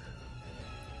called.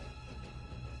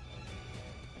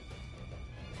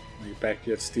 Are you back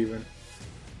yet, Steven?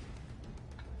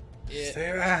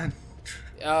 Steven!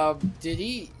 Did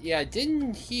he... Yeah,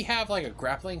 didn't he have like a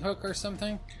grappling hook or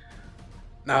something?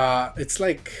 It's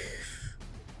like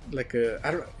a...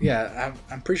 I don't... Yeah,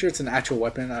 I'm pretty sure it's an actual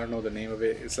weapon. I don't know the name of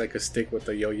it. It's like a stick with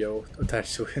a yo-yo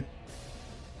attached to it.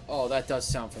 Oh, that does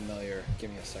sound familiar. Give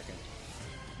me a second.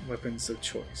 Weapons of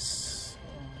choice.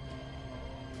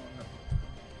 No,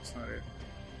 it's not it.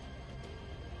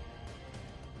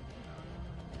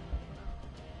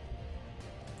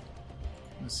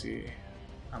 Let's see.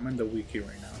 I'm in the wiki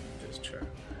right now. Let me just check.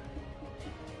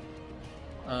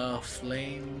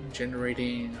 Flame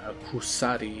generating a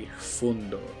Kusari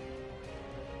Fundo.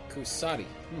 Kusari.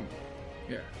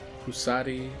 Yeah.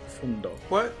 Kusari Fundo.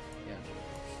 What?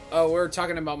 Oh, we're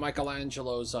talking about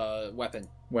Michelangelo's weapon.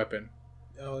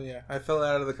 Oh yeah, I fell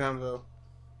out of the convo.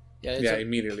 Yeah,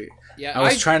 immediately. Yeah, I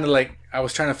was trying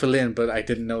to fill in, but I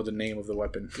didn't know the name of the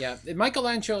weapon. Yeah,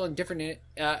 Michelangelo and different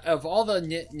of all the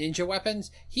ninja weapons,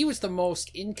 he was the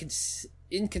most inconsistent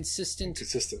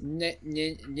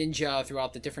ninja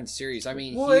throughout the different series. I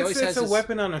mean, well, it's a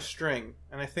weapon on a string,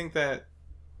 and I think that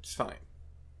it's fine.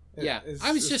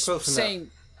 I was just saying.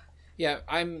 Yeah,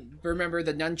 I remember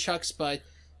the nunchucks, but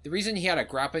the reason he had a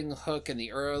grappling hook in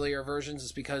the earlier versions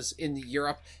is because in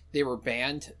Europe they were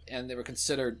banned and they were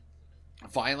considered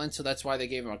violent, so that's why they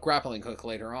gave him a grappling hook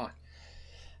later on.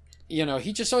 You know,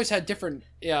 he just always had different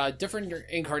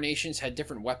incarnations had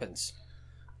different weapons.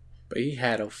 But he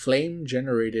had a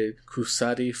flame-generated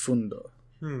Kusari Fundo.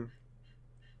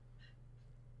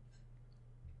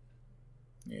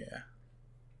 Yeah.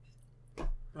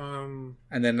 And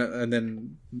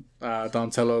then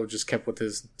Donatello just kept with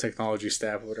his technology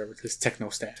staff or whatever, his techno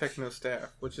staff,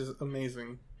 which is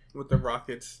amazing with the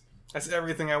rockets. That's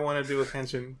everything I want to do with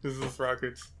Henshin. This is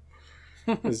rockets.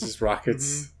 It's just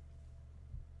rockets.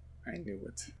 I knew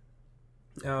it.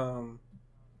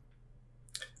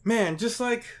 Man, just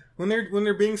like when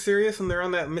they're being serious and they're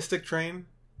on that mystic train,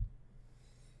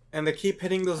 and they keep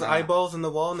hitting those eyeballs in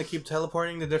the wall and they keep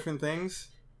teleporting to different things.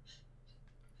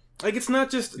 Like, it's not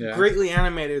just greatly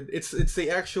animated, it's the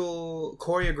actual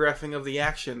choreographing of the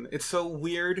action. It's so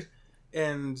weird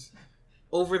and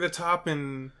over the top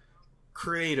and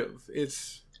creative.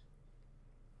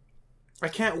 I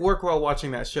can't work while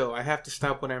watching that show. I have to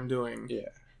stop what I'm doing. Yeah.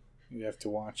 You have to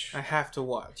watch. I have to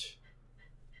watch.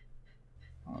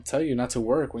 I'll tell you not to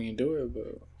work when you do it,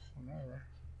 but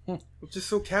whatever. It's just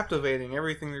so captivating,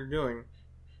 everything they're doing.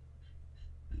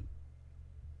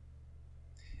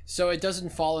 So it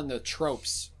doesn't fall in the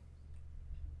tropes.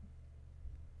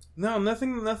 No,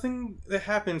 nothing that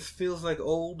happens feels like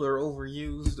old or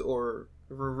overused or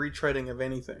a retreading of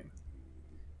anything.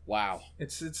 Wow.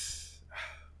 It's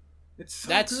so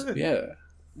good. Yeah.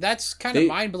 That's kind of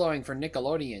mind-blowing for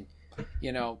Nickelodeon.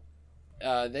 You know,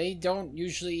 they don't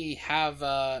usually have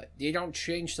they don't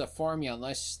change the formula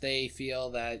unless they feel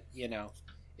that, you know,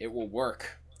 it will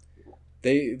work.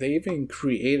 They even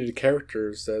created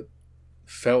characters that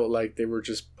felt like they were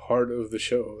just part of the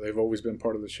show. They've always been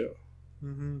part of the show.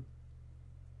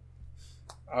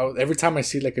 Every time I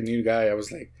see like a new guy, I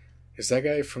was like, is that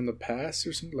guy from the past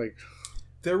or something? Like,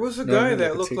 there was a guy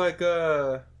that looked like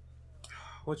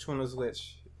which one was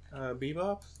which?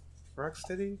 Bebop?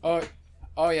 Rocksteady?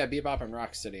 Oh yeah, Bebop and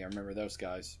Rocksteady. I remember those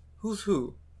guys. Who's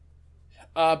who?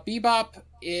 Bebop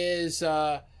is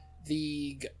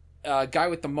the guy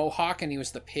with the mohawk, and he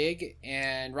was the pig,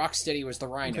 and Rocksteady was the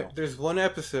rhino. Okay, there's one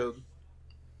episode.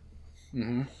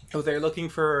 Oh, they're looking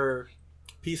for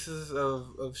pieces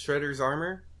of Shredder's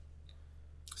armor.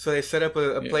 So they set up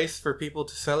a place for people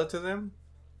to sell it to them.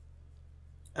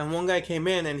 And one guy came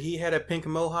in, and he had a pink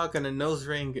mohawk and a nose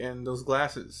ring and those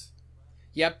glasses.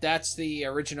 Yep, that's the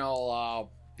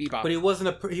original Bebop. But he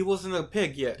wasn't a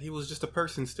pig yet. He was just a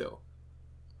person still.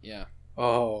 Yeah.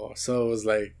 Oh, so it was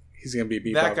like he's gonna be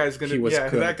Bebop. That guy's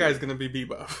gonna be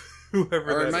Bebop.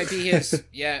 Whoever. Or it might be his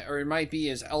or it might be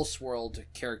his Elseworld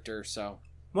character. So.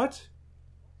 What?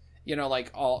 You know,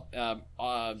 like all.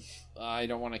 I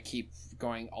don't want to keep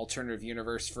going alternative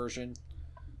universe version.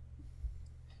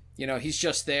 You know, he's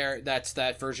just there. That's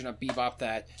that version of Bebop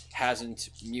that hasn't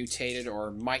mutated or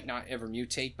might not ever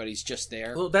mutate, but he's just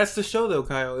there. Well, that's the show, though,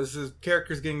 Kyle. Is his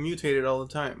characters getting mutated all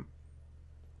the time?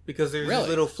 Because there's these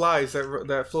little flies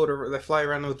that fly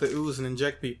around with the ooze and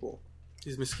inject people.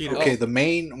 These mosquitoes. Okay,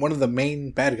 one of the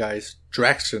main bad guys,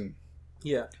 Draxon.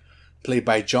 Yeah. Played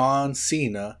by John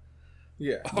Cena.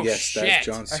 Yeah. Oh, yes, shit. That's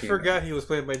John Cena. I forgot he was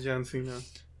played by John Cena.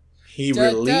 He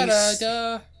released.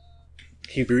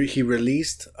 He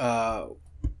released, what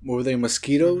were they,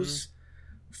 mosquitoes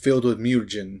filled with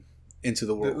mutagen into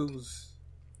the world.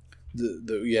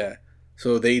 The ooze. Yeah.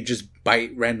 So they just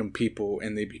bite random people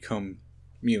and they become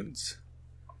mutants.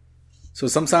 So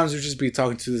sometimes you'll just be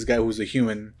talking to this guy who's a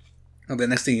human, and the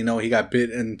next thing you know, he got bit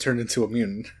and turned into a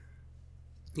mutant.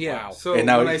 Yeah. Wow. So and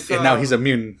now he's a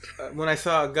mutant. When I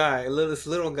saw this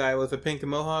little guy with a pink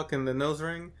mohawk and the nose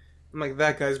ring, I'm like,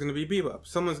 that guy's gonna be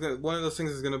Bebop. One of those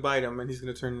things is gonna bite him, and he's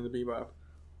gonna turn into Bebop.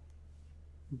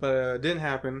 But it didn't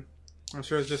happen. I'm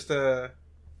sure it's just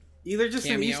either just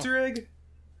an Easter egg.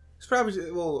 It's probably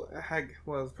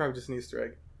it's probably just an Easter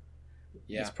egg.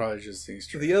 Yeah, it's probably just an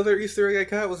Easter egg. The other Easter egg I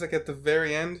caught was like at the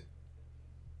very end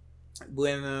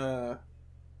when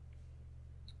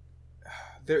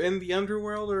they're in the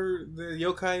underworld or the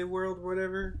yokai world, or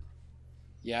whatever.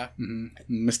 Yeah.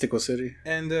 Mystical City.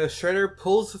 And Shredder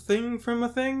pulls a thing from a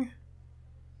thing.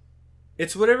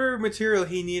 It's whatever material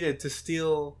he needed to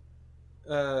steal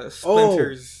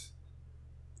Splinter's.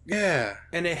 Yeah.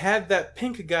 And it had that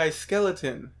pink guy's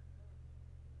skeleton.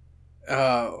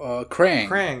 Krang.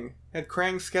 Krang. Had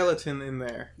Krang's skeleton in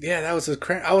there. Yeah, that was a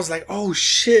Krang. I was like, oh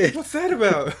shit. What's that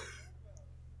about?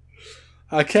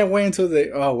 I can't wait until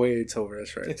they... Oh, wait, it's over.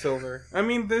 That's right. It's over. I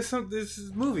mean, there's a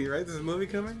movie, right? There's a movie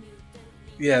coming?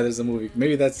 Yeah, there's a movie.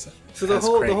 Maybe that's... So the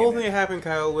whole thing that happened,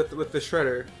 Kyle, with the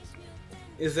Shredder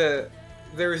is that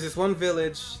there was this one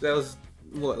village that was,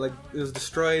 it was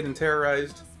destroyed and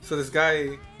terrorized. So this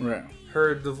guy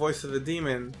heard the voice of a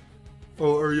demon.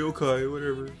 Oh, or yokai,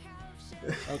 whatever.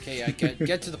 Okay, yeah,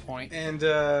 get to the point. And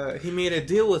he made a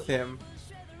deal with him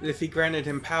that if he granted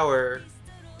him power...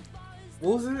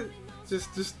 What was it? He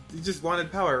just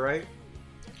wanted power, right?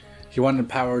 He wanted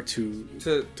power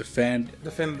to defend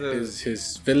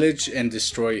his village and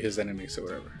destroy his enemies or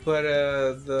whatever. But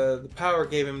the power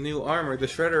gave him new armor, the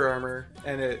Shredder armor,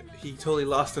 and he totally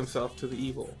lost himself to the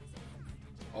evil.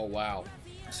 Oh wow!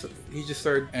 So he just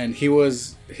started, and he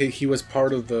was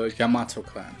part of the Yamato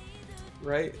clan,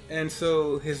 right? And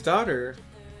so his daughter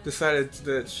decided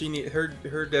that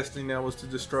her destiny now was to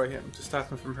destroy him, to stop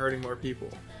him from hurting more people.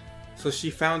 So she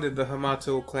founded the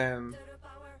Hamato clan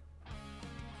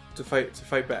to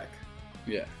fight back.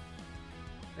 Yeah.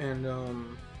 And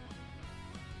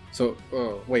So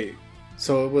wait.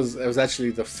 So it was actually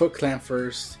the Foot Clan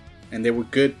first, and they were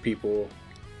good people,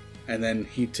 and then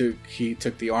he took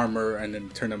the armor and then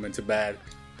turned them into bad,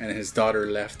 and his daughter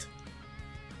left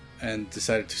and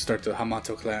decided to start the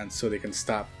Hamato clan so they can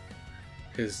stop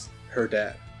her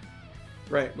dad.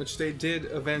 Right, which they did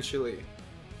eventually.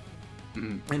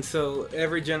 Mm-hmm. And so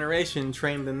every generation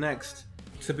trained the next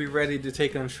to be ready to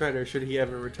take on Shredder should he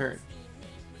ever return.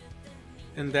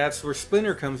 And that's where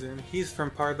Splinter comes in. He's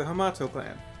from part of the Hamato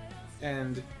clan.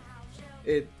 And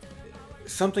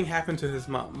something happened to his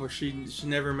mom where she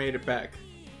never made it back.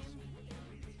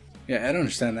 Yeah, I don't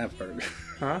understand that part.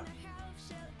 Huh?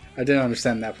 I didn't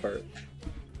understand that part.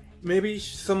 Maybe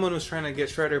someone was trying to get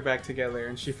Shredder back together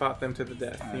and she fought them to the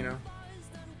death, you know?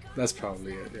 That's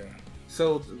probably it, yeah.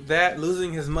 So that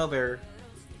losing his mother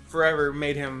forever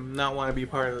made him not want to be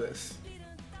part of this.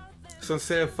 So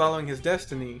instead of following his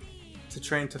destiny to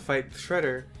train to fight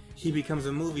Shredder, he becomes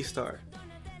a movie star.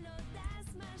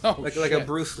 Oh, like a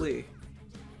Bruce Lee.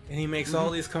 And he makes all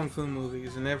these kung fu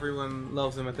movies, and everyone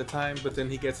loves him at the time. But then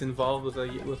he gets involved with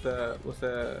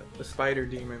a spider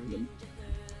demon,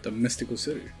 the Mystical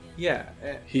City. Yeah,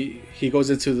 he goes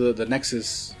into the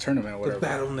Nexus tournament or whatever. The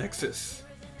Battle Nexus.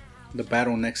 The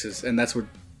Battle Nexus, and that's where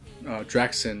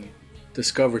Draxon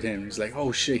discovered him. He's like,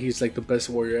 oh shit, he's like the best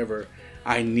warrior ever.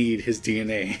 I need his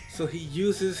DNA. So he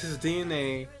uses his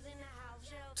DNA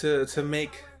to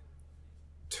make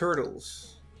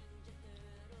turtles.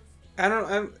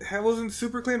 I wasn't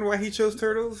super clear on why he chose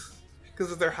turtles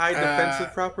because of their high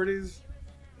defensive properties.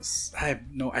 I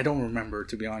don't remember,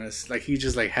 to be honest. Like he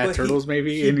just had turtles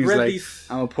maybe, and he's like,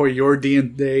 I'm gonna pour your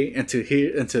DNA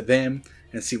into them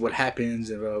and see what happens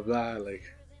and blah blah blah. Like,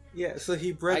 yeah. So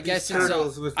he bred these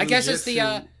turtles with. I guess it's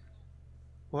the.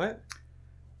 What?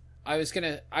 I was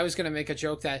gonna make a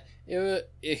joke that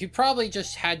he probably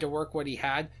just had to work what he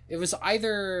had. It was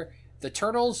either the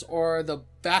turtles or the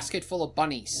basket full of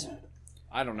bunnies.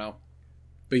 I don't know.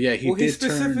 But yeah, he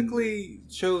specifically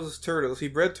chose turtles. He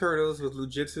bred turtles with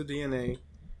Lujitsu DNA,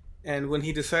 and when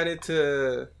he decided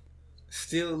to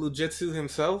steal Lujitsu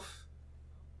himself,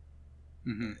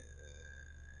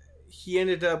 he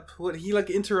ended up he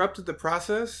interrupted the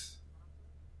process,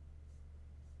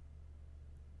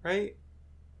 right?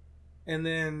 And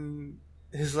then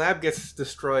his lab gets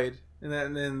destroyed, and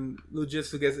then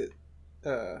Lujitsu gets it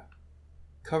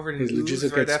covered in ooze.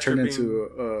 Lujitsu gets turned into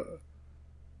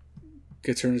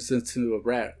a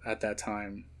rat at that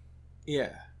time.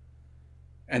 Yeah.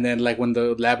 And then, when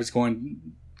the lab is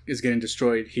getting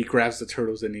destroyed, he grabs the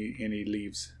turtles and he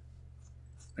leaves.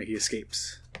 He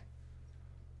escapes.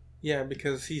 Yeah,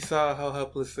 because he saw how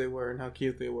helpless they were and how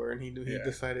cute they were, and he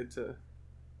decided to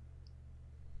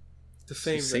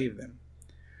save them.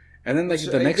 And then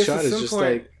the next shot is just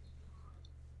Oh,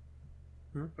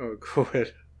 go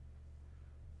ahead.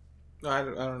 I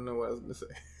don't know what I was going to say.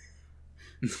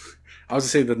 I was going to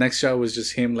say the next shot was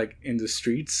just him in the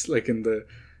streets, in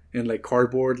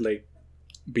cardboard,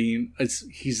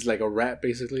 he's like a rat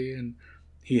basically, and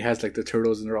he has the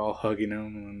turtles and they're all hugging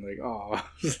him, and I'm like, oh,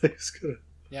 it's good.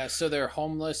 Yeah, so they're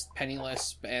homeless,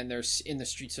 penniless, and they're in the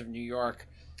streets of New York.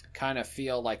 Kind of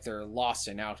feel like they're lost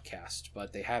and outcast,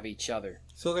 but they have each other.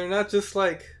 So they're not just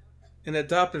an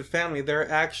adopted family; they're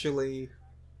actually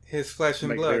his flesh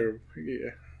and blood. Yeah,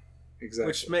 exactly.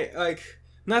 Which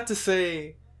not to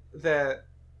say that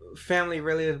family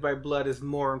related by blood is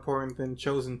more important than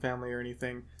chosen family or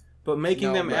anything, but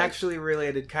making them actually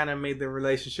related kind of made the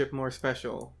relationship more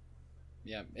special.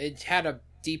 Yeah, it had a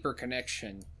deeper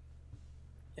connection.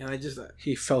 And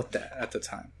he felt that at the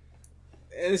time.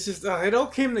 And it's just it all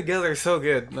came together so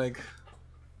good. Like,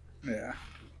 yeah.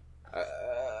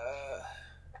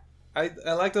 I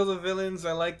liked all the villains.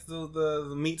 I liked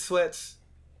the meat sweats.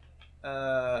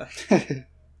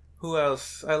 Who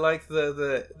else? I liked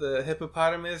the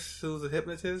hippopotamus who's a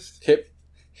hypnotist.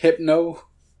 Hypno.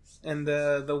 And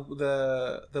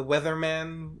the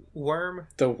weatherman worm.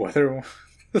 The weather.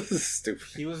 This is stupid.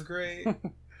 He was great.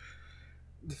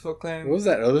 The Foot Clan. What was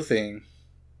that other thing?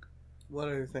 What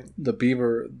other thing? The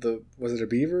beaver. Was it a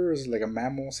beaver? Or was it like a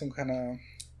mammal? Some kind of.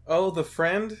 Oh, the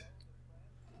friend.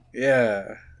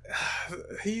 Yeah.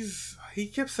 He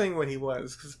kept saying what he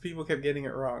was because people kept getting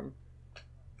it wrong.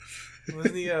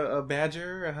 Wasn't he a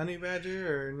badger, a honey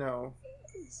badger, or no?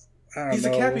 He's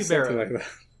a capybara. Like that.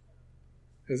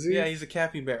 Is he? Yeah, he's a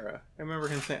capybara. I remember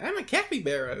him saying, "I'm a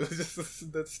capybara."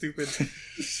 That's stupid.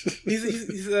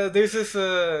 There's this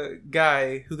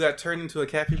guy who got turned into a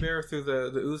capybara through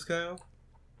the Uzco.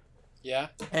 Yeah,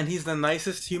 and he's the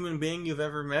nicest human being you've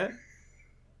ever met.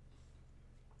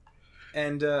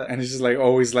 And he's just like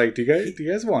always like, do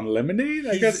you guys want lemonade?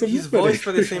 I got some. He's voiced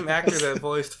by the same actor that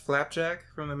voiced Flapjack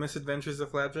from The Misadventures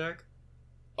of Flapjack.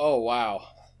 Oh wow,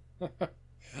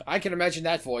 I can imagine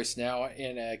that voice now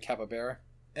in a capybara.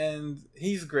 And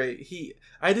he's great.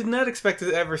 I did not expect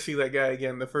to ever see that guy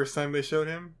again. The first time they showed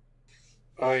him.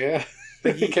 Oh yeah,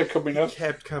 he kept coming up. He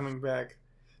kept coming back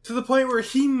to the point where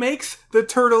he makes the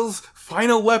turtles'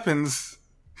 final weapons.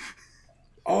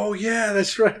 Oh yeah,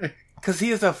 that's right. Because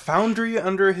he has a foundry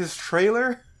under his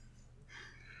trailer,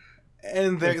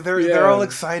 and they're all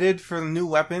excited for the new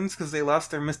weapons because they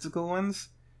lost their mystical ones.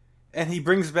 And he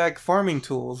brings back farming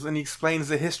tools, and he explains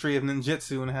the history of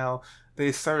ninjutsu and how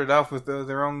they started off with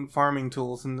their own farming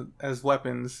tools as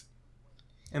weapons.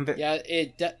 And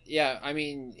I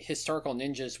mean, historical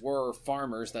ninjas were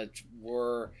farmers that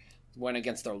went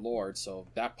against their lord, so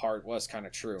that part was kind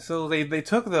of true. So they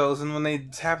took those, and when they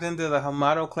tapped into the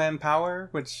Hamato clan power,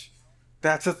 which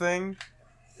that's a thing,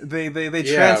 they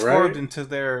transformed into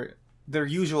their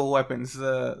usual weapons,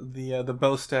 the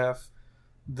bow staff,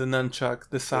 the nunchuck,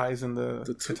 the sais, and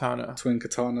the katana. Twin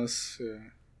katanas, yeah.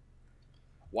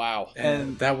 Wow.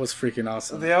 And that was freaking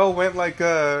awesome. They all went like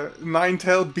a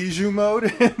nine-tailed Bijou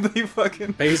mode, and they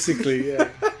fucking... Basically, yeah.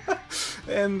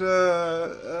 And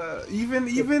even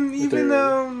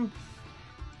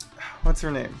what's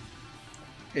her name?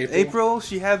 April,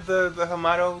 she had the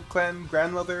Hamato clan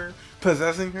grandmother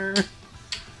possessing her.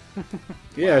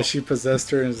 Yeah, wow. She possessed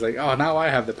her and was like, oh, now I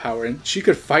have the power. And she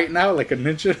could fight now like a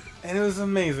ninja. And it was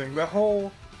amazing.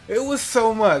 It was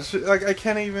so much. Like, I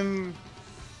can't even...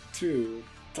 Dude,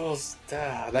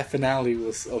 that finale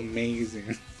was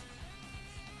amazing.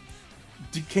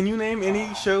 Can you name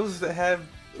any shows that have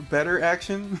better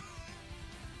action?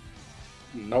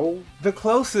 No. The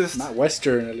closest... Not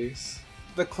Western, at least.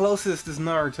 The closest is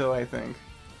Naruto, I think.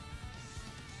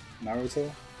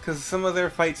 Naruto? Because some of their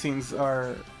fight scenes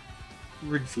are...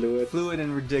 fluid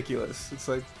and ridiculous. It's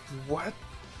like, what?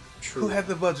 True. Who had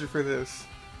the budget for this?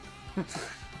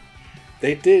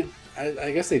 They did.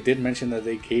 I guess they did mention that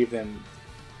they gave them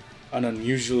an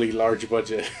unusually large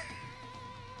budget.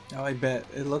 Oh, I bet.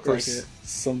 It looked like it.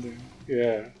 Something.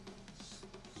 Yeah.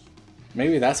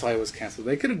 Maybe that's why it was canceled.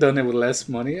 They could have done it with less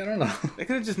money. I don't know. They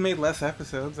could have just made less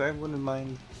episodes. I wouldn't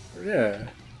mind. Yeah.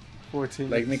 14.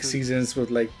 Like make seasons with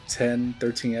like 10,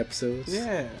 13 episodes.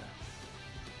 Yeah.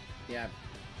 Yeah.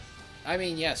 I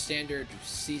mean, yeah, standard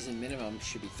season minimum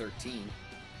should be 13.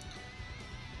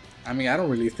 I mean, I don't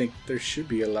really think there should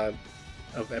be a lot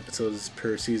of episodes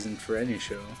per season for any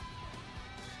show.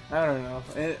 I don't know.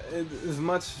 As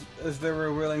much as they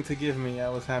were willing to give me, I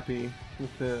was happy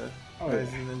with the Rise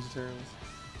of Ninja Turtles.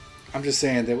 I'm just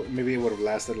saying that maybe it would have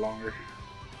lasted longer.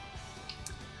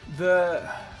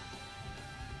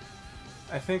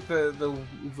 I think the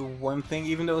one thing,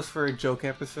 even though it was for a joke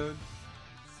episode,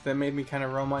 that made me kind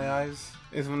of roll my eyes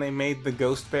is when they made the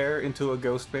Ghost Bear into a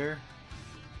Ghost Bear.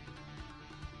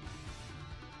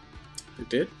 It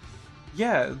did?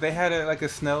 Yeah, they had a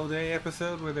snow day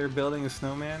episode where they're building a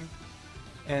snowman,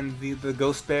 and the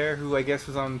Ghost Bear, who I guess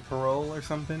was on parole or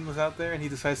something, was out there, and he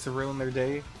decides to ruin their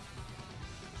day.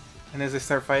 And as they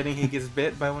start fighting, he gets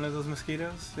bit by one of those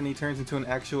mosquitoes, and he turns into an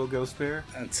actual Ghost Bear.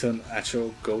 It's an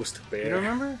actual Ghost Bear. You don't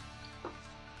remember?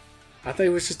 I thought it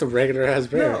was just a regular ass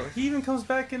bear. No, he even comes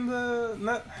back in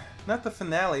the not the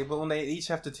finale, but when they each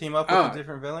have to team up with a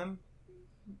different villain.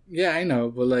 Yeah, I know,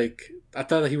 but like I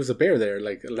thought that he was a bear there,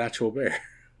 like an actual bear.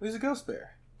 He's a ghost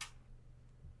bear.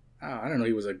 Oh, I don't know.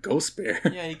 He was a ghost bear.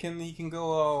 Yeah, he can go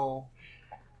all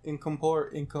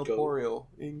incorporeal.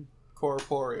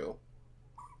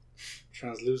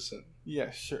 Translucent.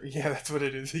 Yeah, sure. Yeah, that's what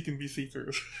it is. He can be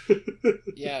see-through.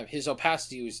 Yeah, his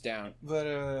opacity was down. But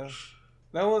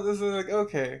that one is like,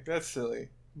 okay, that's silly.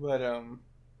 But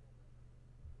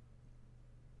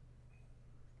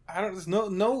there's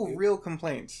no real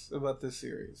complaints about this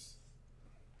series.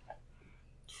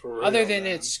 For real, other than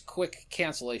its quick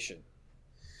cancellation.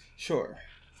 Sure.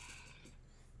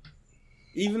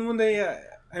 Even when they, I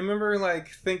remember like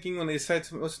thinking when they said,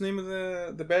 what's the name of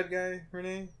the bad guy,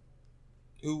 Renee?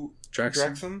 Who?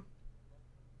 Draxum.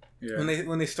 Yeah.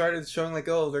 When they started showing like,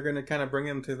 oh, they're gonna kind of bring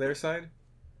him to their side.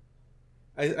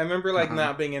 I remember like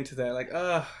not being into that, like,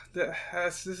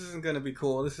 this isn't gonna be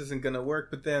cool. This isn't gonna work.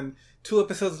 But then 2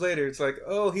 episodes later, it's like,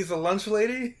 oh, he's a lunch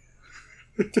lady.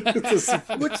 Which is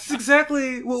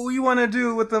exactly what we want to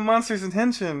do with the Monsters in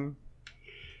Henshin.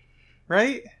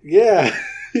 Right? Yeah,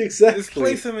 exactly. Just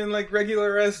place them in like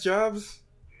regular ass jobs.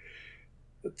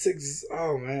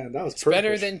 Oh man, that was perfect.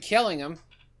 Better than killing them.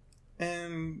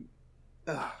 And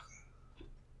I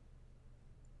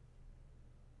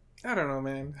don't know,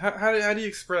 man. How do you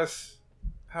express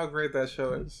how great that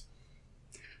show is?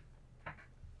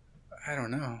 I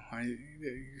don't know.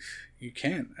 You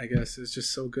can't. I guess it's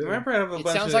just so good. I might have a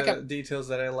bunch of details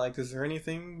that I liked. Is there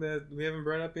anything that we haven't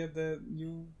brought up yet that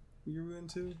you're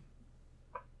into?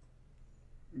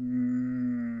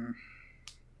 You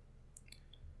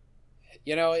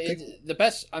know, the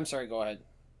best... I'm sorry, go ahead.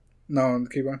 No,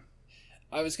 keep on.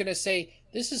 I was going to say,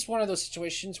 this is one of those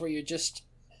situations where you just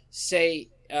say,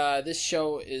 this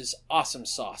show is awesome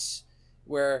sauce.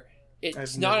 Where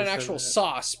it's not an actual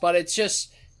sauce, but it's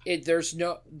just...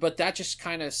 But that just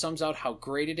kind of sums out how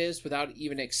great it is without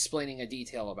even explaining a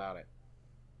detail about it.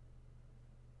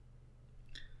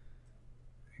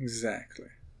 Exactly.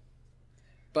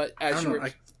 But I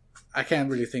can't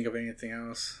really think of anything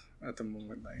else at the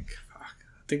moment. Like, fuck.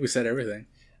 I think we said everything.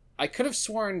 I could have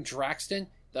sworn Draxton,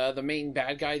 the main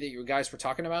bad guy that you guys were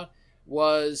talking about,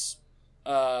 was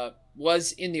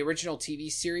in the original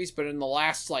TV series, but in the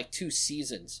last like 2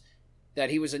 seasons, that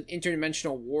he was an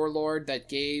interdimensional warlord that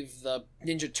gave the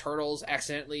Ninja Turtles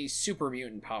accidentally super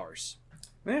mutant powers.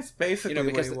 That's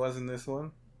basically what he was in this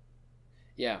one.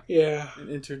 Yeah. Yeah. An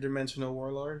interdimensional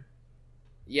warlord.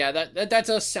 Yeah, that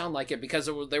does sound like it, because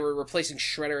they were replacing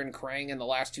Shredder and Krang in the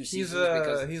last 2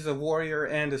 seasons. He's a warrior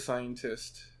and a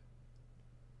scientist.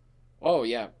 Oh,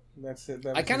 yeah. That's it.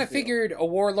 I kind of figured a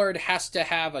warlord has to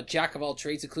have a jack of all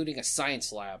trades, including a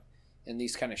science lab, in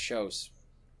these kind of shows.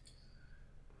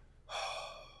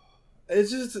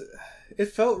 It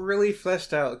felt really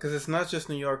fleshed out, because it's not just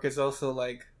New York, it's also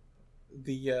like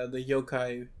the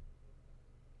yokai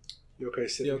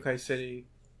city.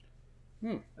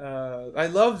 I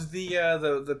loved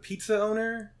the pizza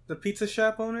owner, the pizza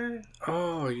shop owner.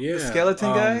 Oh yeah, the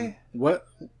skeleton guy. What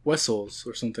Wessels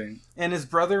or something? And his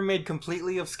brother made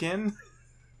completely of skin.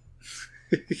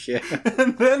 Yeah,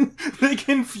 and then they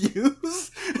can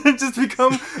fuse and just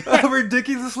become a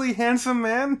ridiculously handsome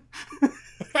man.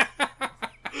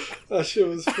 That shit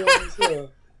was fun as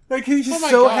well. Like he's just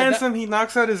so handsome, he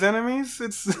knocks out his enemies.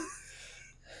 It's.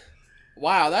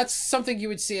 Wow, that's something you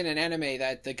would see in an anime,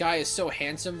 that the guy is so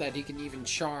handsome that he can even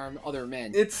charm other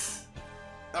men. It's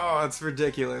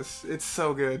ridiculous. It's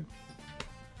so good.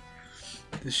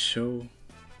 This show.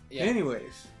 Yeah.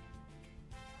 Anyways.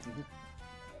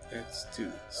 Let's do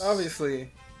this.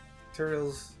 Obviously,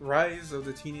 Turtles: Rise of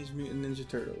the Teenage Mutant Ninja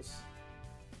Turtles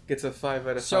gets a 5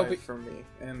 out of 5 from me,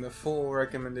 and the full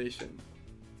recommendation.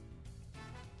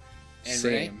 And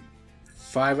same.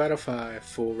 5 out of 5,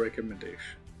 full recommendation.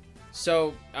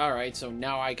 So, alright, so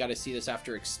now I gotta see this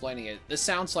after explaining it. This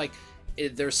sounds like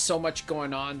there's so much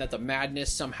going on that the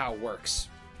madness somehow works.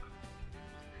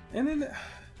 And then,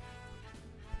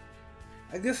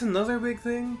 I guess another big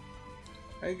thing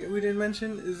we didn't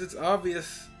mention is it's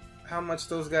obvious how much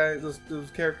those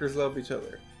characters love each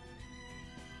other.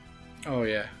 Oh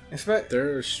yeah,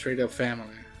 they're straight up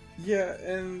family. Yeah,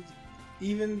 and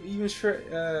even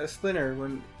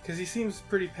Splinter, because he seems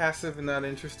pretty passive and not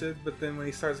interested, but then when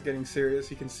he starts getting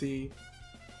serious, you can see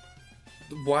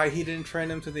why he didn't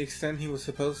train him to the extent he was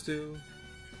supposed to.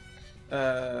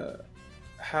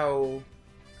 How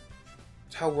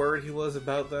worried he was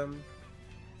about them.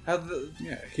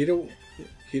 He don't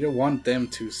want them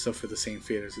to suffer the same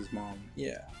fate as his mom.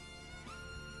 Yeah.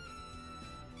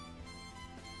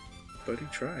 But he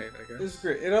tried, I guess. It was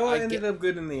great. It all ended up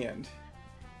good in the end.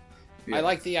 Yeah. I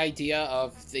like the idea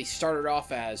of they started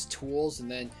off as tools and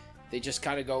then they just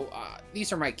kind of go,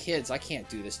 these are my kids, I can't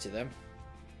do this to them.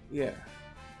 Yeah.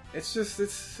 it's just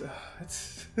it's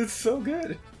so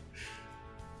good.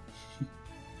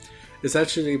 It's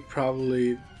actually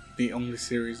probably the only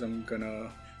series I'm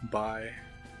gonna buy.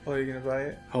 Oh, you're gonna buy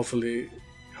it? Hopefully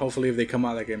if they come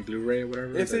out like in Blu-ray or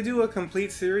whatever. If they do a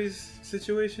complete series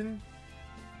situation,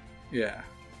 yeah,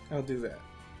 I'll do that.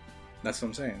 That's what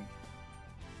I'm saying.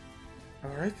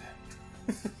 All right.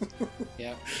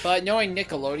 Yeah, but knowing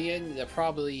Nickelodeon, they're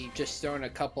probably just throwing a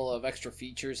couple of extra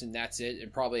features and that's it,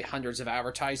 and probably hundreds of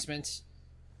advertisements.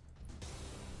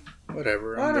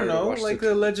 Whatever. I don't know. Like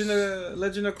the Legend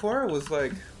of Korra was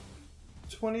like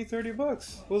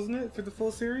 $20-$30, wasn't it, for the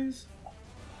full series?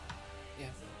 Yeah.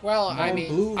 Well, I mean,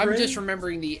 Blu-ray? I'm just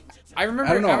remembering I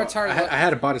remember Avatar. I had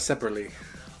to bought it separately.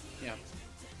 Yeah.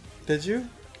 Did you?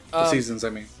 The seasons, I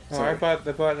mean. I bought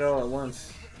it all at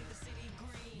once.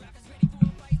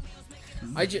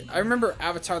 I remember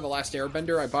Avatar: The Last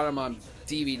Airbender. I bought them on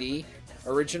DVD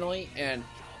originally, and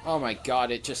oh my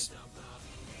god,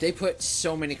 they put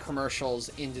so many commercials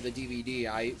into the DVD.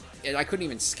 I couldn't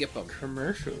even skip them.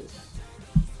 Commercials.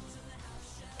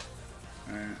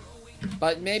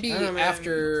 But maybe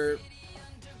after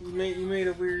you made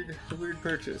a weird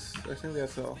purchase. I think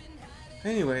that's all.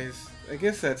 Anyways, I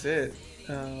guess that's it.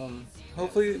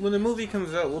 Hopefully, when the movie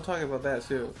comes out, we'll talk about that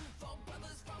too.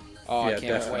 Oh, yeah, I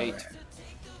can't wait.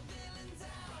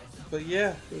 But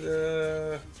yeah,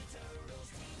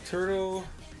 turtle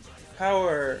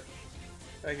power,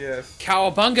 I guess.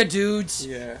 Cowabunga, dudes!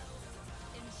 Yeah.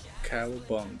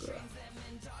 Cowabunga.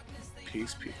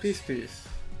 Peace.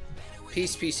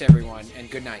 Peace, everyone,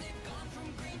 and good night.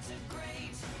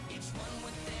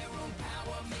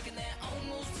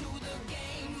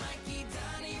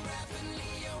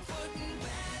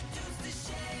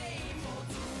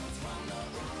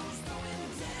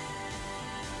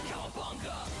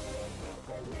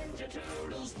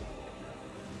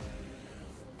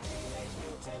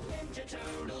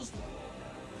 Turtles.